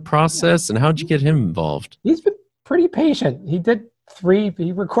late in the process? And how did you get him involved? He's been pretty patient. He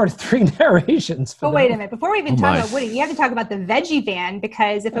recorded 3 narrations. Wait a minute. Before we even talk about Woody, you have to talk about the veggie van,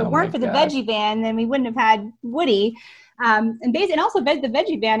 because if it weren't for the veggie van, then we wouldn't have had Woody. And also the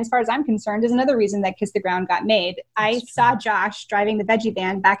veggie van, as far as I'm concerned, is another reason that Kiss the Ground got made. I saw Josh driving the veggie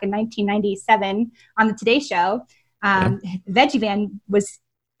van back in 1997 on the Today Show. The veggie van was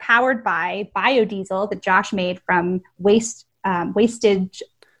powered by biodiesel that Josh made from wasted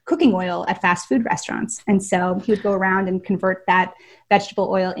cooking oil at fast food restaurants. And so he would go around and convert that vegetable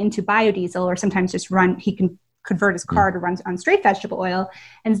oil into biodiesel, or sometimes just he can convert his car to run on straight vegetable oil,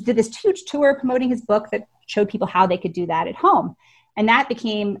 and did this huge tour promoting his book that showed people how they could do that at home. And that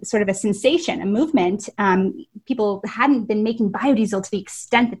became sort of a sensation, a movement. People hadn't been making biodiesel to the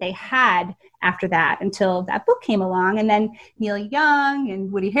extent that they had after that until that book came along. And then Neil Young and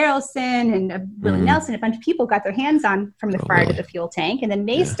Woody Harrelson and Willie Nelson, a bunch of people got their hands on From the Fire to the Fuel Tank. And then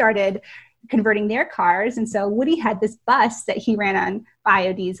they started converting their cars. And so Woody had this bus that he ran on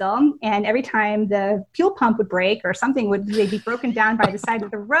biodiesel. And every time the fuel pump would break or something would be broken down by the side of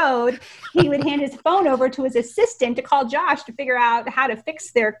the road, he would hand his phone over to his assistant to call Josh to figure out how to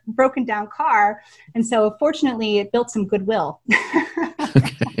fix their broken down car. And so fortunately, it built some goodwill.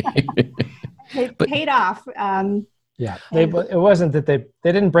 It paid off. It wasn't that they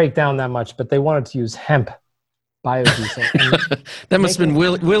didn't break down that much, but they wanted to use hemp biodiesel. That must have been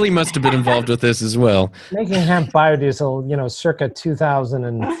Willie must have been involved with this as well. Making hemp biodiesel, circa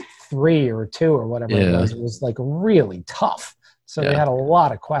 2003 or 2 or whatever it was like really tough. So they had a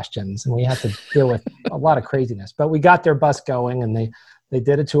lot of questions, and we had to deal with a lot of craziness. But we got their bus going, and they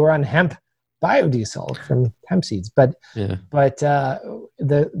did a tour on hemp biodiesel from hemp seeds. But the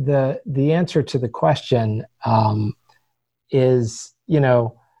answer to the question is,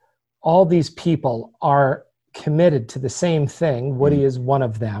 all these people are committed to the same thing. Woody is one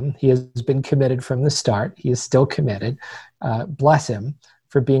of them. He has been committed from the start. He is still committed. Bless him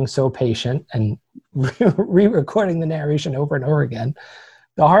for being so patient and re-recording the narration over and over again.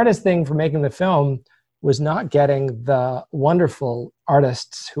 The hardest thing for making the film was not getting the wonderful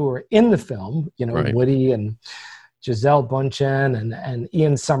artists who were in the film, Woody and Gisele Bundchen and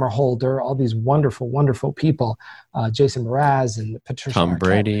Ian Somerhalder, all these wonderful, wonderful people, Jason Mraz and Patricia Tom Arquette.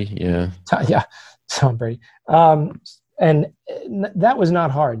 Brady, Tom Brady. And that was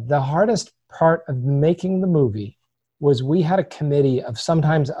not hard. The hardest part of making the movie was we had a committee of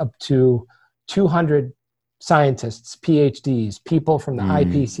sometimes up to 200 scientists, PhDs, people from the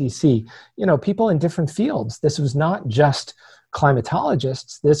IPCC, people in different fields. This was not just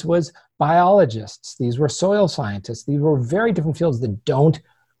climatologists. This was biologists. These were soil scientists. These were very different fields that don't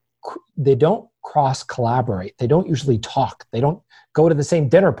cross collaborate. They don't usually talk. They don't go to the same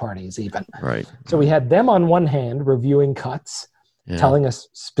dinner parties even. Right. So we had them on one hand reviewing cuts, telling us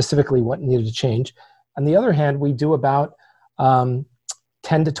specifically what needed to change. On the other hand, we do about 10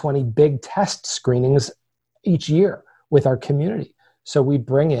 to 20 big test screenings each year with our community. So we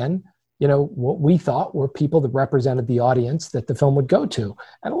bring in, what we thought were people that represented the audience that the film would go to.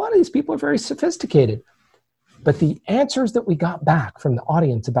 And a lot of these people are very sophisticated. But the answers that we got back from the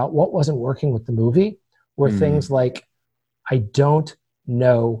audience about what wasn't working with the movie were things like, I don't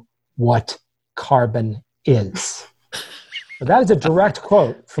know what carbon is. So that is a direct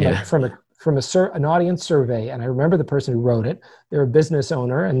quote from an audience survey. And I remember the person who wrote it. They're a business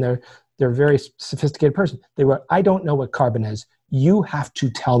owner, and they're a very sophisticated person. They wrote, I don't know what carbon is. You have to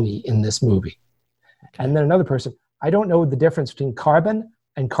tell me in this movie. Okay. And then another person, I don't know the difference between carbon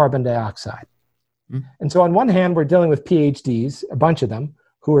and carbon dioxide. And so on one hand, we're dealing with PhDs, a bunch of them,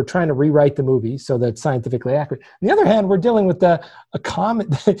 who are trying to rewrite the movie so that it's scientifically accurate. On the other hand, we're dealing with a common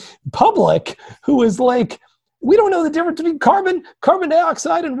public who is like, we don't know the difference between carbon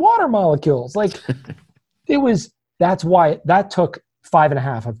dioxide, and water molecules. Like, that's why that took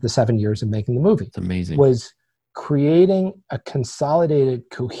 5.5 of the 7 years of making the movie. It's amazing. Was creating a consolidated,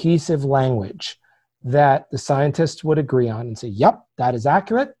 cohesive language that the scientists would agree on and say, yep, that is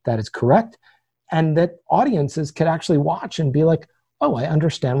accurate, that is correct. And that audiences could actually watch and be like, oh, I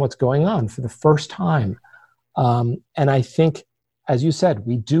understand what's going on for the first time. And I think, as you said,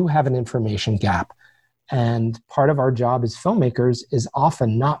 we do have an information gap. And part of our job as filmmakers is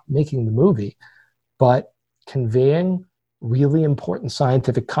often not making the movie, but conveying really important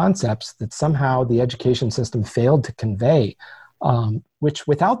scientific concepts that somehow the education system failed to convey, which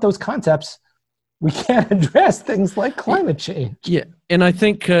without those concepts, we can't address things like climate change. Yeah, and I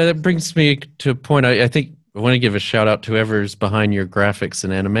think that brings me to a point. I think I want to give a shout out to whoever's behind your graphics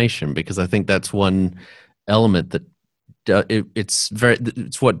and animation, because I think that's one element that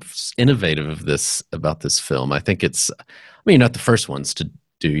it's what's innovative about this film. I think you're not the first ones to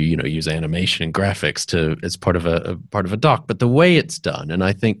do use animation and graphics as part of a doc, but the way it's done, and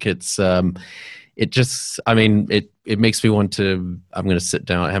I think it's it makes me want to. I'm going to sit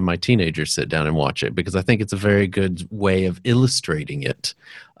down, have my teenagers sit down and watch it, because I think it's a very good way of illustrating it.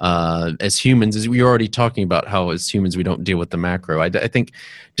 As humans, as we were already talking about how as humans we don't deal with the macro. I think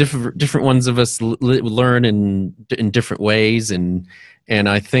different ones of us learn in different ways, and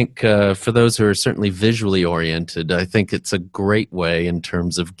I think for those who are certainly visually oriented, I think it's a great way in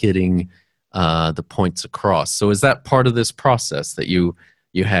terms of getting the points across. So is that part of this process that you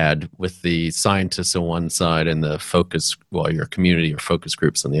you had with the scientists on one side and the your community or focus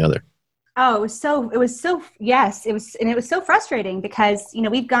groups on the other. Oh, it was so frustrating because,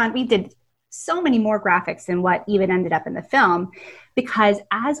 we did so many more graphics than what even ended up in the film, because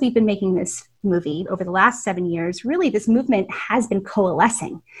as we've been making this movie over the last 7 years, really this movement has been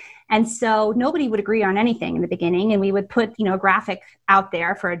coalescing. And so nobody would agree on anything in the beginning, and we would put, a graphic out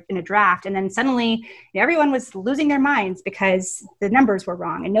there in a draft, and then suddenly everyone was losing their minds because the numbers were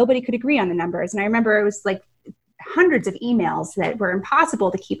wrong and nobody could agree on the numbers. And I remember it was like hundreds of emails that were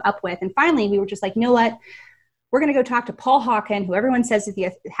impossible to keep up with. And finally we were just like, you know what? We're going to go talk to Paul Hawken, who everyone says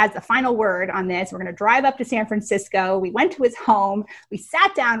has the final word on this. We're going to drive up to San Francisco. We went to his home. We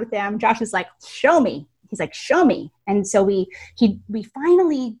sat down with him. Josh was like, show me. He's like, show me. And so we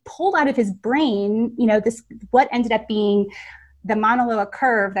finally pulled out of his brain, what ended up being the Mauna Loa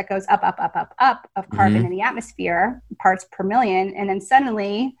curve that goes up of carbon in the atmosphere, parts per million. And then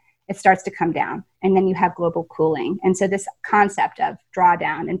suddenly it starts to come down, and then you have global cooling. And so this concept of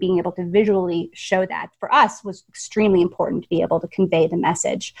drawdown and being able to visually show that for us was extremely important to be able to convey the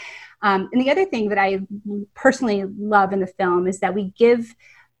message. And the other thing that I personally love in the film is that we give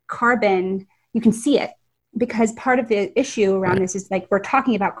carbon, you can see it, because part of the issue around this is like, we're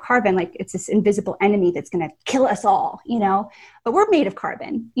talking about carbon like it's this invisible enemy that's going to kill us all, but we're made of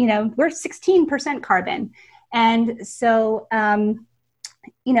carbon, we're 16% carbon. And so,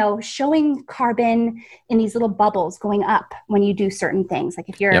 showing carbon in these little bubbles going up when you do certain things, like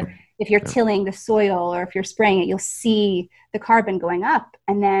if you're tilling the soil or if you're spraying it, you'll see the carbon going up.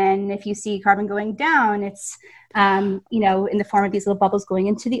 And then if you see carbon going down, it's, in the form of these little bubbles going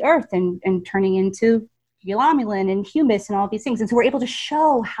into the earth and turning into glomulin and humus and all these things. And so we're able to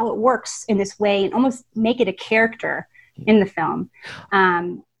show how it works in this way and almost make it a character in the film.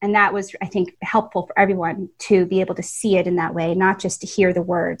 And that was, I think, helpful for everyone to be able to see it in that way, not just to hear the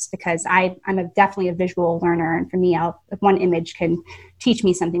words, because I'm definitely a visual learner. And for me, one image can teach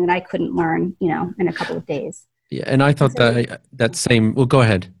me something that I couldn't learn, in a couple of days. Yeah, and I thought well, go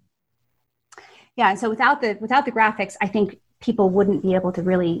ahead. Yeah, and so without the graphics, I think people wouldn't be able to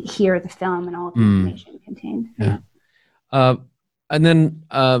really hear the film and all of the information contained. Yeah. And then,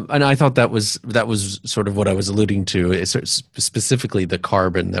 and I thought that was sort of what I was alluding to. It's specifically the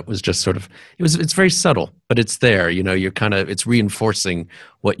carbon that was just sort of, it's very subtle, but it's there. It's reinforcing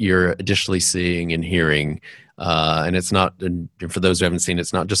what you're additionally seeing and hearing. And it's not, and for those who haven't seen it,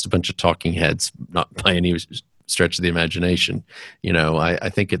 it's not just a bunch of talking heads, not by any stretch of the imagination. I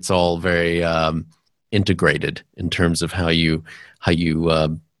think it's all very integrated in terms of how you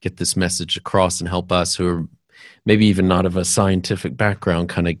get this message across and help us who are maybe even not of a scientific background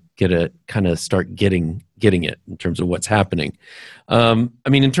kind of start getting it in terms of what's happening.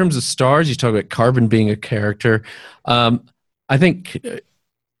 In terms of stars, you talk about carbon being a character. I think,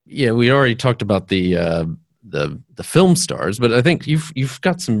 we already talked about the film stars, but I think you've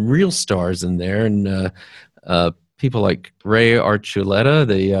got some real stars in there, and people like Ray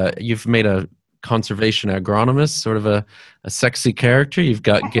Archuleta. You've made a conservation agronomist, sort of a sexy character. You've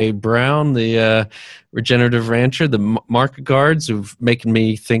got Gabe Brown, the regenerative rancher, the market guards who've making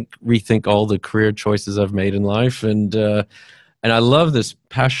me rethink all the career choices I've made in life. And I love this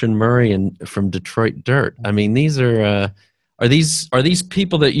Passion Murray from Detroit Dirt. These are these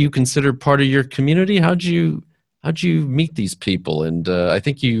people that you consider part of your community? How'd you meet these people? And I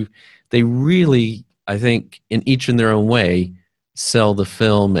think they really, in each in their own way, sell the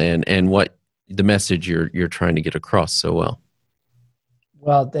film and what the message you're trying to get across so well.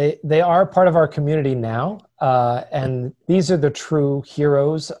 Well, they are part of our community now, and these are the true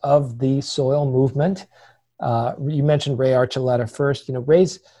heroes of the soil movement. You mentioned Ray Archuleta first.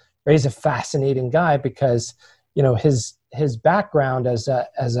 Ray's a fascinating guy because his background as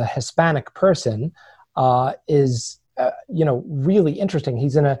a Hispanic person is really interesting.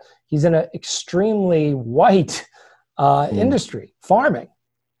 He's in a extremely white industry, farming.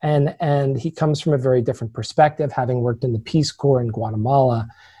 And he comes from a very different perspective, having worked in the Peace Corps in Guatemala.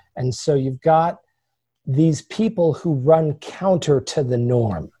 And so you've got these people who run counter to the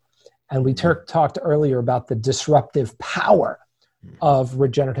norm. And we talked earlier about the disruptive power of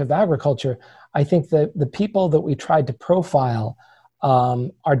regenerative agriculture. I think that the people that we tried to profile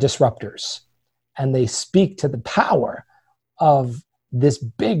are disruptors. And they speak to the power of this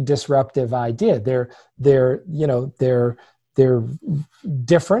big disruptive idea. They're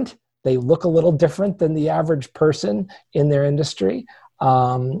different. They look a little different than the average person in their industry.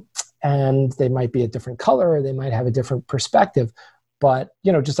 And they might be a different color, or they might have a different perspective. But,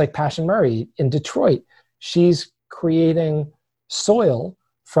 just like Passion Murray in Detroit, she's creating soil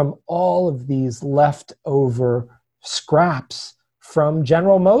from all of these leftover scraps from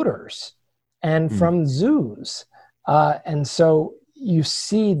General Motors and from zoos. And so you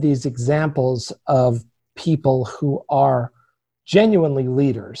see these examples of people who are genuinely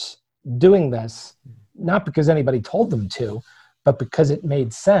leaders doing this, not because anybody told them to, but because it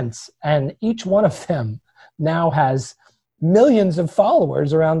made sense. And each one of them now has millions of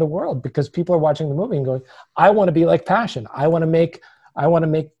followers around the world because people are watching the movie and going, I want to be like Passion. I want to make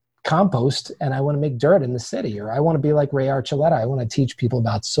compost and I want to make dirt in the city, or I want to be like Ray Archuleta. I want to teach people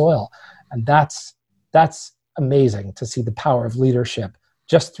about soil. And that's amazing to see the power of leadership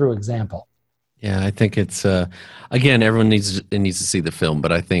just through example. Yeah, I think it's again, everyone needs to see the film,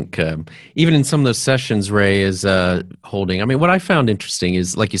 but I think even in some of those sessions Ray is holding. I mean, what I found interesting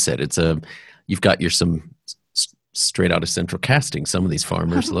is, like you said, it's you've got some straight out of Central Casting. Some of these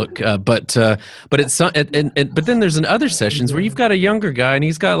farmers look, but it's but then there's other sessions where you've got a younger guy and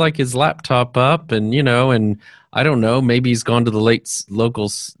he's got like his laptop up, and and I don't know, maybe he's gone to the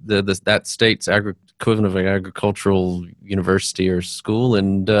locals, that state's equivalent of an agricultural university or school,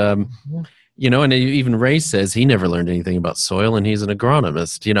 and. And even Ray says he never learned anything about soil, and he's an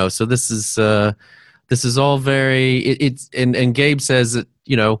agronomist. So this is all very. And Gabe says that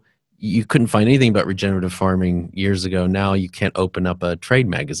you couldn't find anything about regenerative farming years ago. Now you can't open up a trade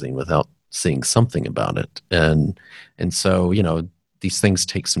magazine without seeing something about it, and so these things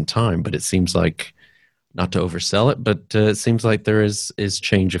take some time. But it seems like, not to oversell it, but it seems like there is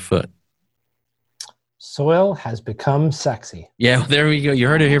change afoot. Soil has become sexy. Yeah, there we go. You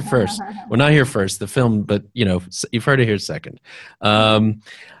heard it here first. Well, not here first, the film, but you've heard it here second.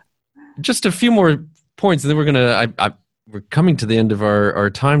 Just a few more points, and then we're coming to the end of our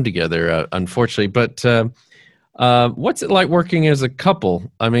time together, unfortunately. But what's it like working as a couple?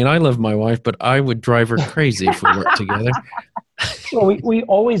 I mean, I love my wife, but I would drive her crazy if we worked together. Well, we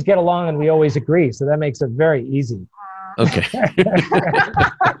always get along and we always agree, so that makes it very easy. Okay.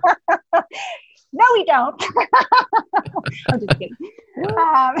 No, we don't. I'm just kidding.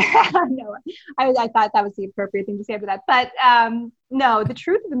 No, I thought that was the appropriate thing to say after that. But no, the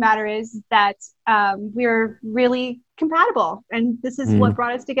truth of the matter is that we're really compatible. And this is what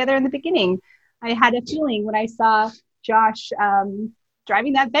brought us together in the beginning. I had a feeling when I saw Josh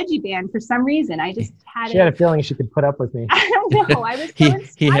driving that veggie van for some reason. I just had She had a feeling she could put up with me. I don't know. I was so inspired.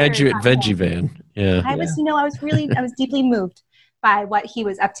 He had you at veggie van. Yeah. I was deeply moved by what he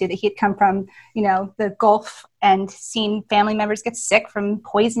was up to, that he had come from, the Gulf and seen family members get sick from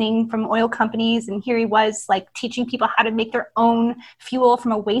poisoning from oil companies. And here he was teaching people how to make their own fuel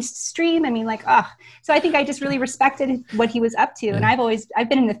from a waste stream. I mean, so I think I just really respected what he was up to. Yeah. And I've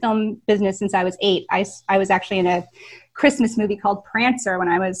been in the film business since I was 8. I was actually in a Christmas movie called Prancer when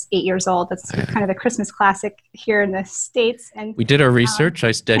I was 8 years old. That's kind of a Christmas classic here in the States. And we did our research.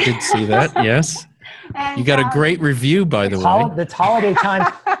 I did see that. Yes. And, you got a great review, by the way. It's holiday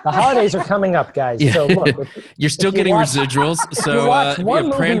time. The holidays are coming up, guys. Yeah. So look, you're still getting residuals. So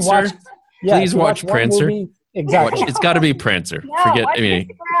Prancer, please watch Prancer. Exactly. It's got to be Prancer. If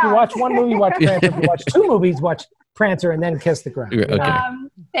you watch one movie, watch Prancer. If you watch 2 movies, watch Prancer and then Kiss the Ground. Okay.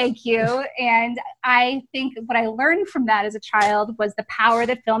 Thank you. And I think what I learned from that as a child was the power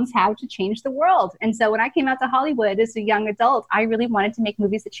that films have to change the world. And so when I came out to Hollywood as a young adult, I really wanted to make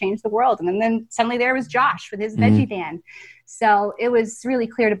movies that changed the world. And then suddenly there was Josh with his veggie van. So it was really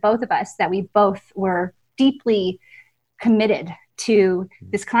clear to both of us that we both were deeply committed to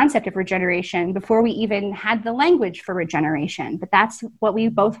this concept of regeneration before we even had the language for regeneration. But that's what we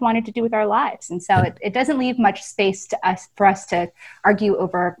both wanted to do with our lives. And so it doesn't leave much space for us to argue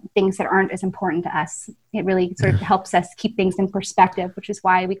over things that aren't as important to us. It really sort of helps us keep things in perspective, which is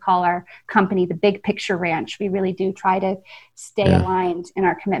why we call our company the Big Picture Ranch. We really do try to stay aligned in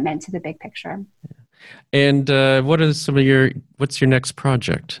our commitment to the big picture. And what's your next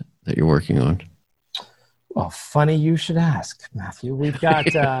project that you're working on? Well, funny you should ask, Matthew. We've got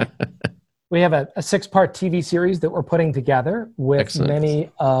we have a 6-part TV series that we're putting together with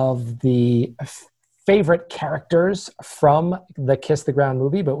many of the favorite characters from the Kiss the Ground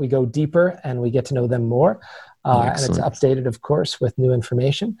movie, but we go deeper and we get to know them more. And it's updated, of course, with new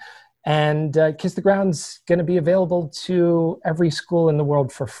information. And Kiss the Ground's going to be available to every school in the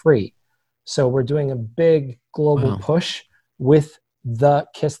world for free. So we're doing a big global push with the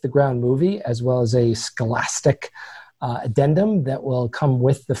Kiss the Ground movie, as well as a scholastic addendum that will come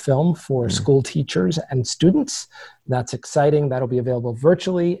with the film for school teachers and students. That's exciting. That'll be available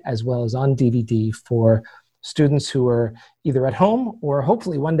virtually as well as on DVD for students who are either at home or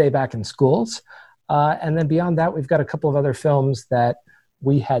hopefully one day back in schools. And then beyond that, we've got a couple of other films that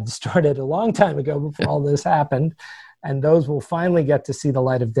we had started a long time ago before all this happened. And those will finally get to see the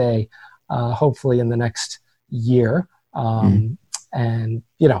light of day, hopefully in the next year. And,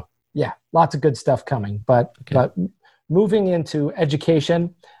 lots of good stuff coming. But moving into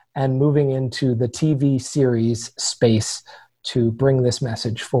education and moving into the TV series space to bring this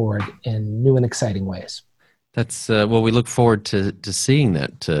message forward in new and exciting ways. That's well, we look forward to seeing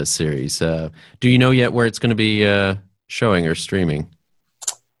that series. Do you know yet where it's going to be showing or streaming?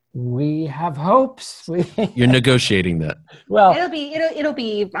 We have hopes. You're negotiating that. Well, it'll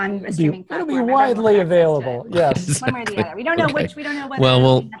be on a streaming platform. It'll be widely available. Yes, one way or the other. We don't know which. We don't know whether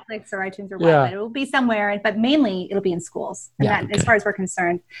it'll be Netflix or iTunes or what. But it will be somewhere. But mainly, it'll be in schools. And as far as we're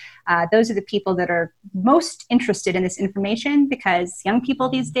concerned, those are the people that are most interested in this information, because young people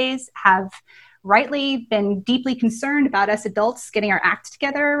these days have rightly been deeply concerned about us adults getting our act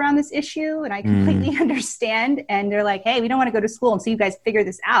together around this issue. And I completely understand. And they're like, hey, we don't want to go to school until you guys figure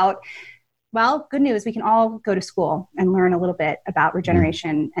this out. Well, good news. We can all go to school and learn a little bit about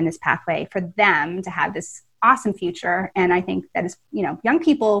regeneration and this pathway for them to have this awesome future. And I think that is, young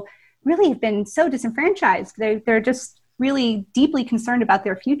people really have been so disenfranchised. They're just really deeply concerned about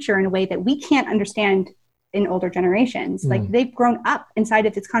their future in a way that we can't understand in older generations. Like, they've grown up inside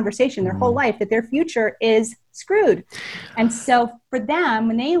of this conversation their whole life that their future is screwed. And so for them,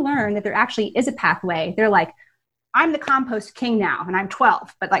 when they learn that there actually is a pathway, they're like, I'm the compost king now, and I'm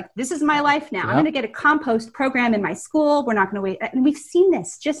 12, but this is my life now. Yep. I'm going to get a compost program in my school. We're not going to wait. And we've seen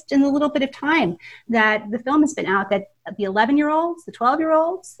this just in a little bit of time that the film has been out, that the 11-year-olds, the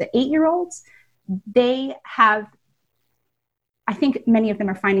 12-year-olds, the 8-year-olds, they have, I think many of them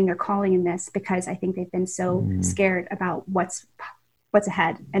are finding their calling in this, because I think they've been so scared about what's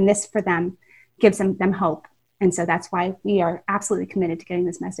ahead. And this for them gives them hope. And so that's why we are absolutely committed to getting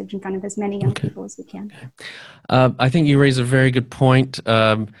this message in front of as many young people as we can. I think you raise a very good point.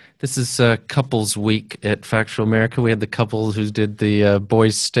 This is Couples Week at Factual America. We had the couple who did the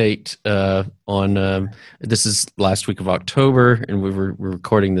Boys State on, this is last week of October, and we were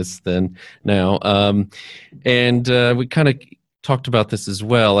recording this then now. And we kind of talked about this as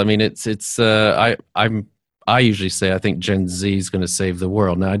well. I mean, I usually say I think Gen Z is going to save the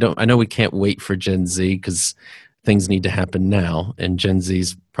world. Now, I know we can't wait for Gen Z because things need to happen now, and Gen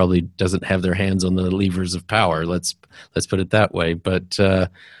Z probably doesn't have their hands on the levers of power. Let's put it that way. But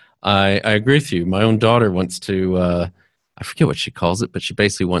I agree with you. My own daughter wants to, I forget what she calls it, but she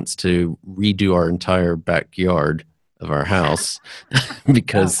basically wants to redo our entire backyard of our house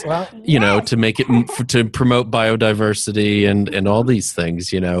because, to make it, to promote biodiversity and all these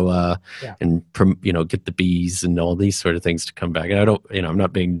things, and, get the bees and all these sort of things to come back. And I don't, I'm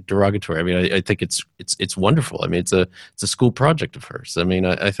not being derogatory. I mean, I think it's wonderful. I mean, it's a school project of hers. I mean,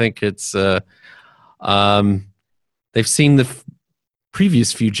 I think it's, they've seen the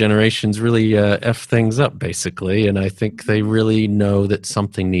previous few generations really F things up, basically. And I think they really know that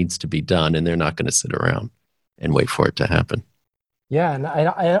something needs to be done, and they're not going to sit around and wait for it to happen. Yeah, and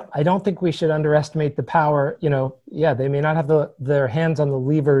I don't think we should underestimate the power. They may not have their hands on the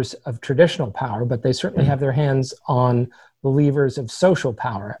levers of traditional power, but they certainly have their hands on the levers of social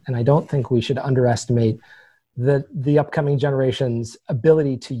power. And I don't think we should underestimate the upcoming generation's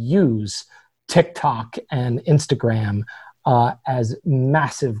ability to use TikTok and Instagram as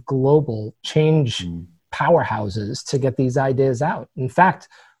massive global change powerhouses to get these ideas out. In fact,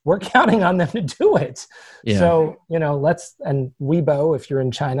 we're counting on them to do it. Yeah. So, and Weibo, if you're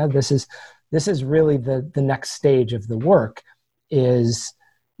in China, this is really the next stage of the work is,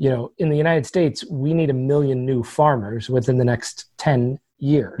 in the United States, we need 1 million new farmers within the next 10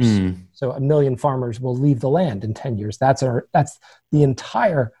 years. So 1 million farmers will leave the land in 10 years. That's the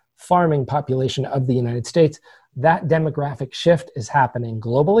entire farming population of the United States. That demographic shift is happening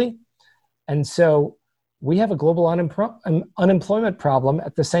globally. And so we have a global unemployment problem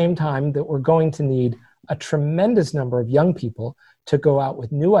at the same time that we're going to need a tremendous number of young people to go out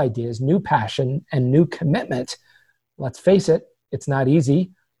with new ideas, new passion, and new commitment. Let's face it, it's not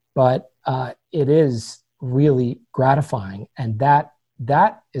easy, but it is really gratifying. And that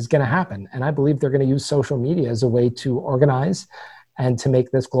is going to happen. And I believe they're going to use social media as a way to organize and to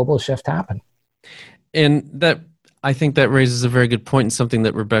make this global shift happen. And I think that raises a very good point, and something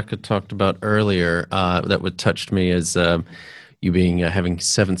that Rebecca talked about earlier that touched me is you being having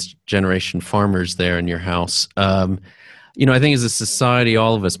 7th generation farmers there in your house. I think as a society,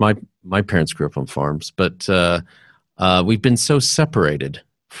 all of us, my parents grew up on farms, but we've been so separated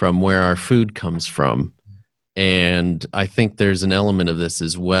from where our food comes from. And I think there's an element of this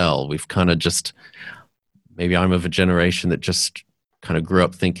as well. We've kind of maybe I'm of a generation that just kind of grew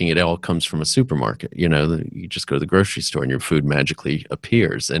up thinking it all comes from a supermarket. You just go to the grocery store and your food magically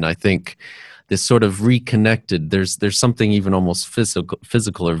appears. And I think this sort of reconnected, there's something even almost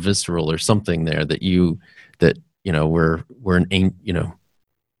physical or visceral or something there that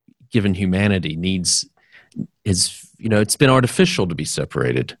given humanity it's been artificial to be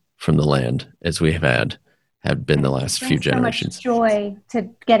separated from the land as we have been the last few generations. So much joy to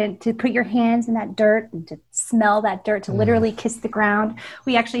to put your hands in that dirt and to smell that dirt, to literally kiss the ground.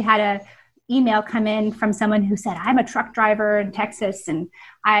 We actually had a email come in from someone who said, I'm a truck driver in Texas and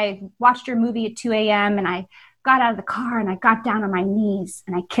I watched your movie at 2 a.m. and I got out of the car and I got down on my knees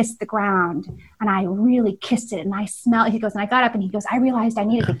and I kissed the ground and I really kissed it and I smelled. He goes, and I got up and he goes, I realized I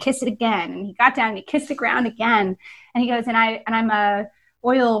needed to kiss it again. And he got down and he kissed the ground again. And he goes, and I'm a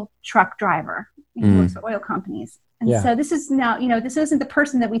oil truck driver. He works for oil companies. And so this is now, this isn't the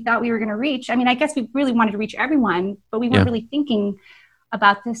person that we thought we were going to reach. I mean, I guess we really wanted to reach everyone, but we weren't really thinking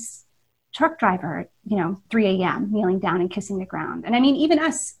about this truck driver, 3 a.m. kneeling down and kissing the ground. And I mean, even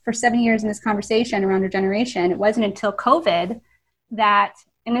us for 7 years in this conversation around our generation, it wasn't until COVID that,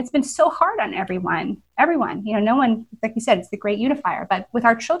 and it's been so hard on everyone, no one, like you said, it's the great unifier, but with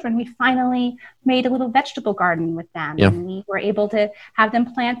our children, we finally made a little vegetable garden with them and we were able to have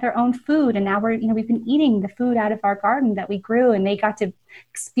them plant their own food. And now we've been eating the food out of our garden that we grew, and they got to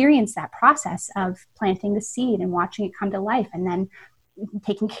experience that process of planting the seed and watching it come to life and then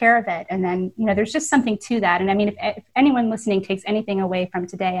taking care of it. And then, there's just something to that. And I mean, if anyone listening takes anything away from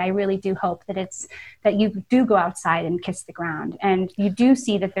today, I really do hope that you do go outside and kiss the ground and you do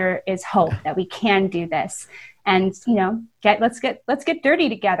see that there is hope that we can do this and, let's get dirty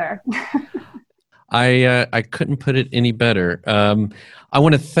together. I couldn't put it any better. I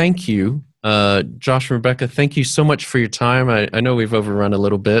want to thank you, Josh and Rebecca. Thank you so much for your time. I know we've overrun a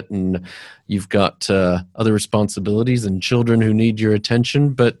little bit and you've got other responsibilities and children who need your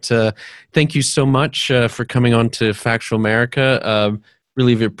attention, but thank you so much for coming on to Factual America.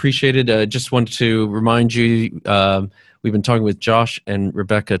 Really appreciate it. Just wanted to remind you, we've been talking with Josh and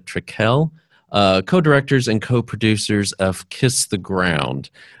Rebecca Trekell, co-directors and co-producers of Kiss the Ground.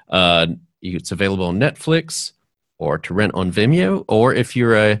 It's available on Netflix or to rent on Vimeo, or if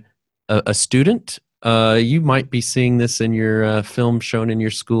you're a student, you might be seeing this in your film shown in your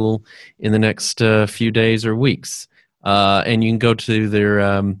school in the next few days or weeks, and you can go to their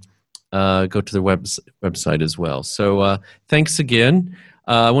website as well. So thanks again.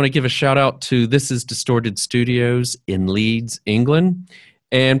 I want to give a shout out to This Is Distorted Studios in Leeds, England,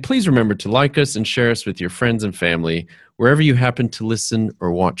 and please remember to like us and share us with your friends and family wherever you happen to listen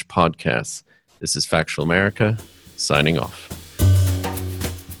or watch podcasts. This is Factual America, signing off.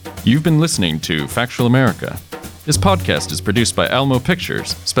 You've been listening to Factual America. This podcast is produced by Alamo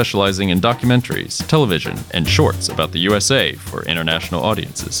Pictures, specializing in documentaries, television, and shorts about the USA for international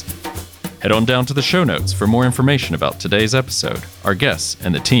audiences. Head on down to the show notes for more information about today's episode, our guests,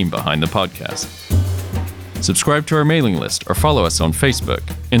 and the team behind the podcast. Subscribe to our mailing list or follow us on Facebook,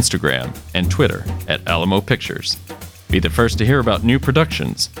 Instagram, and Twitter at Alamo Pictures. Be the first to hear about new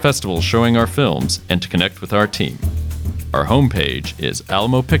productions, festivals showing our films, and to connect with our team. Our homepage is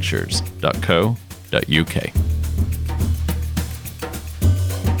alamopictures.co.uk.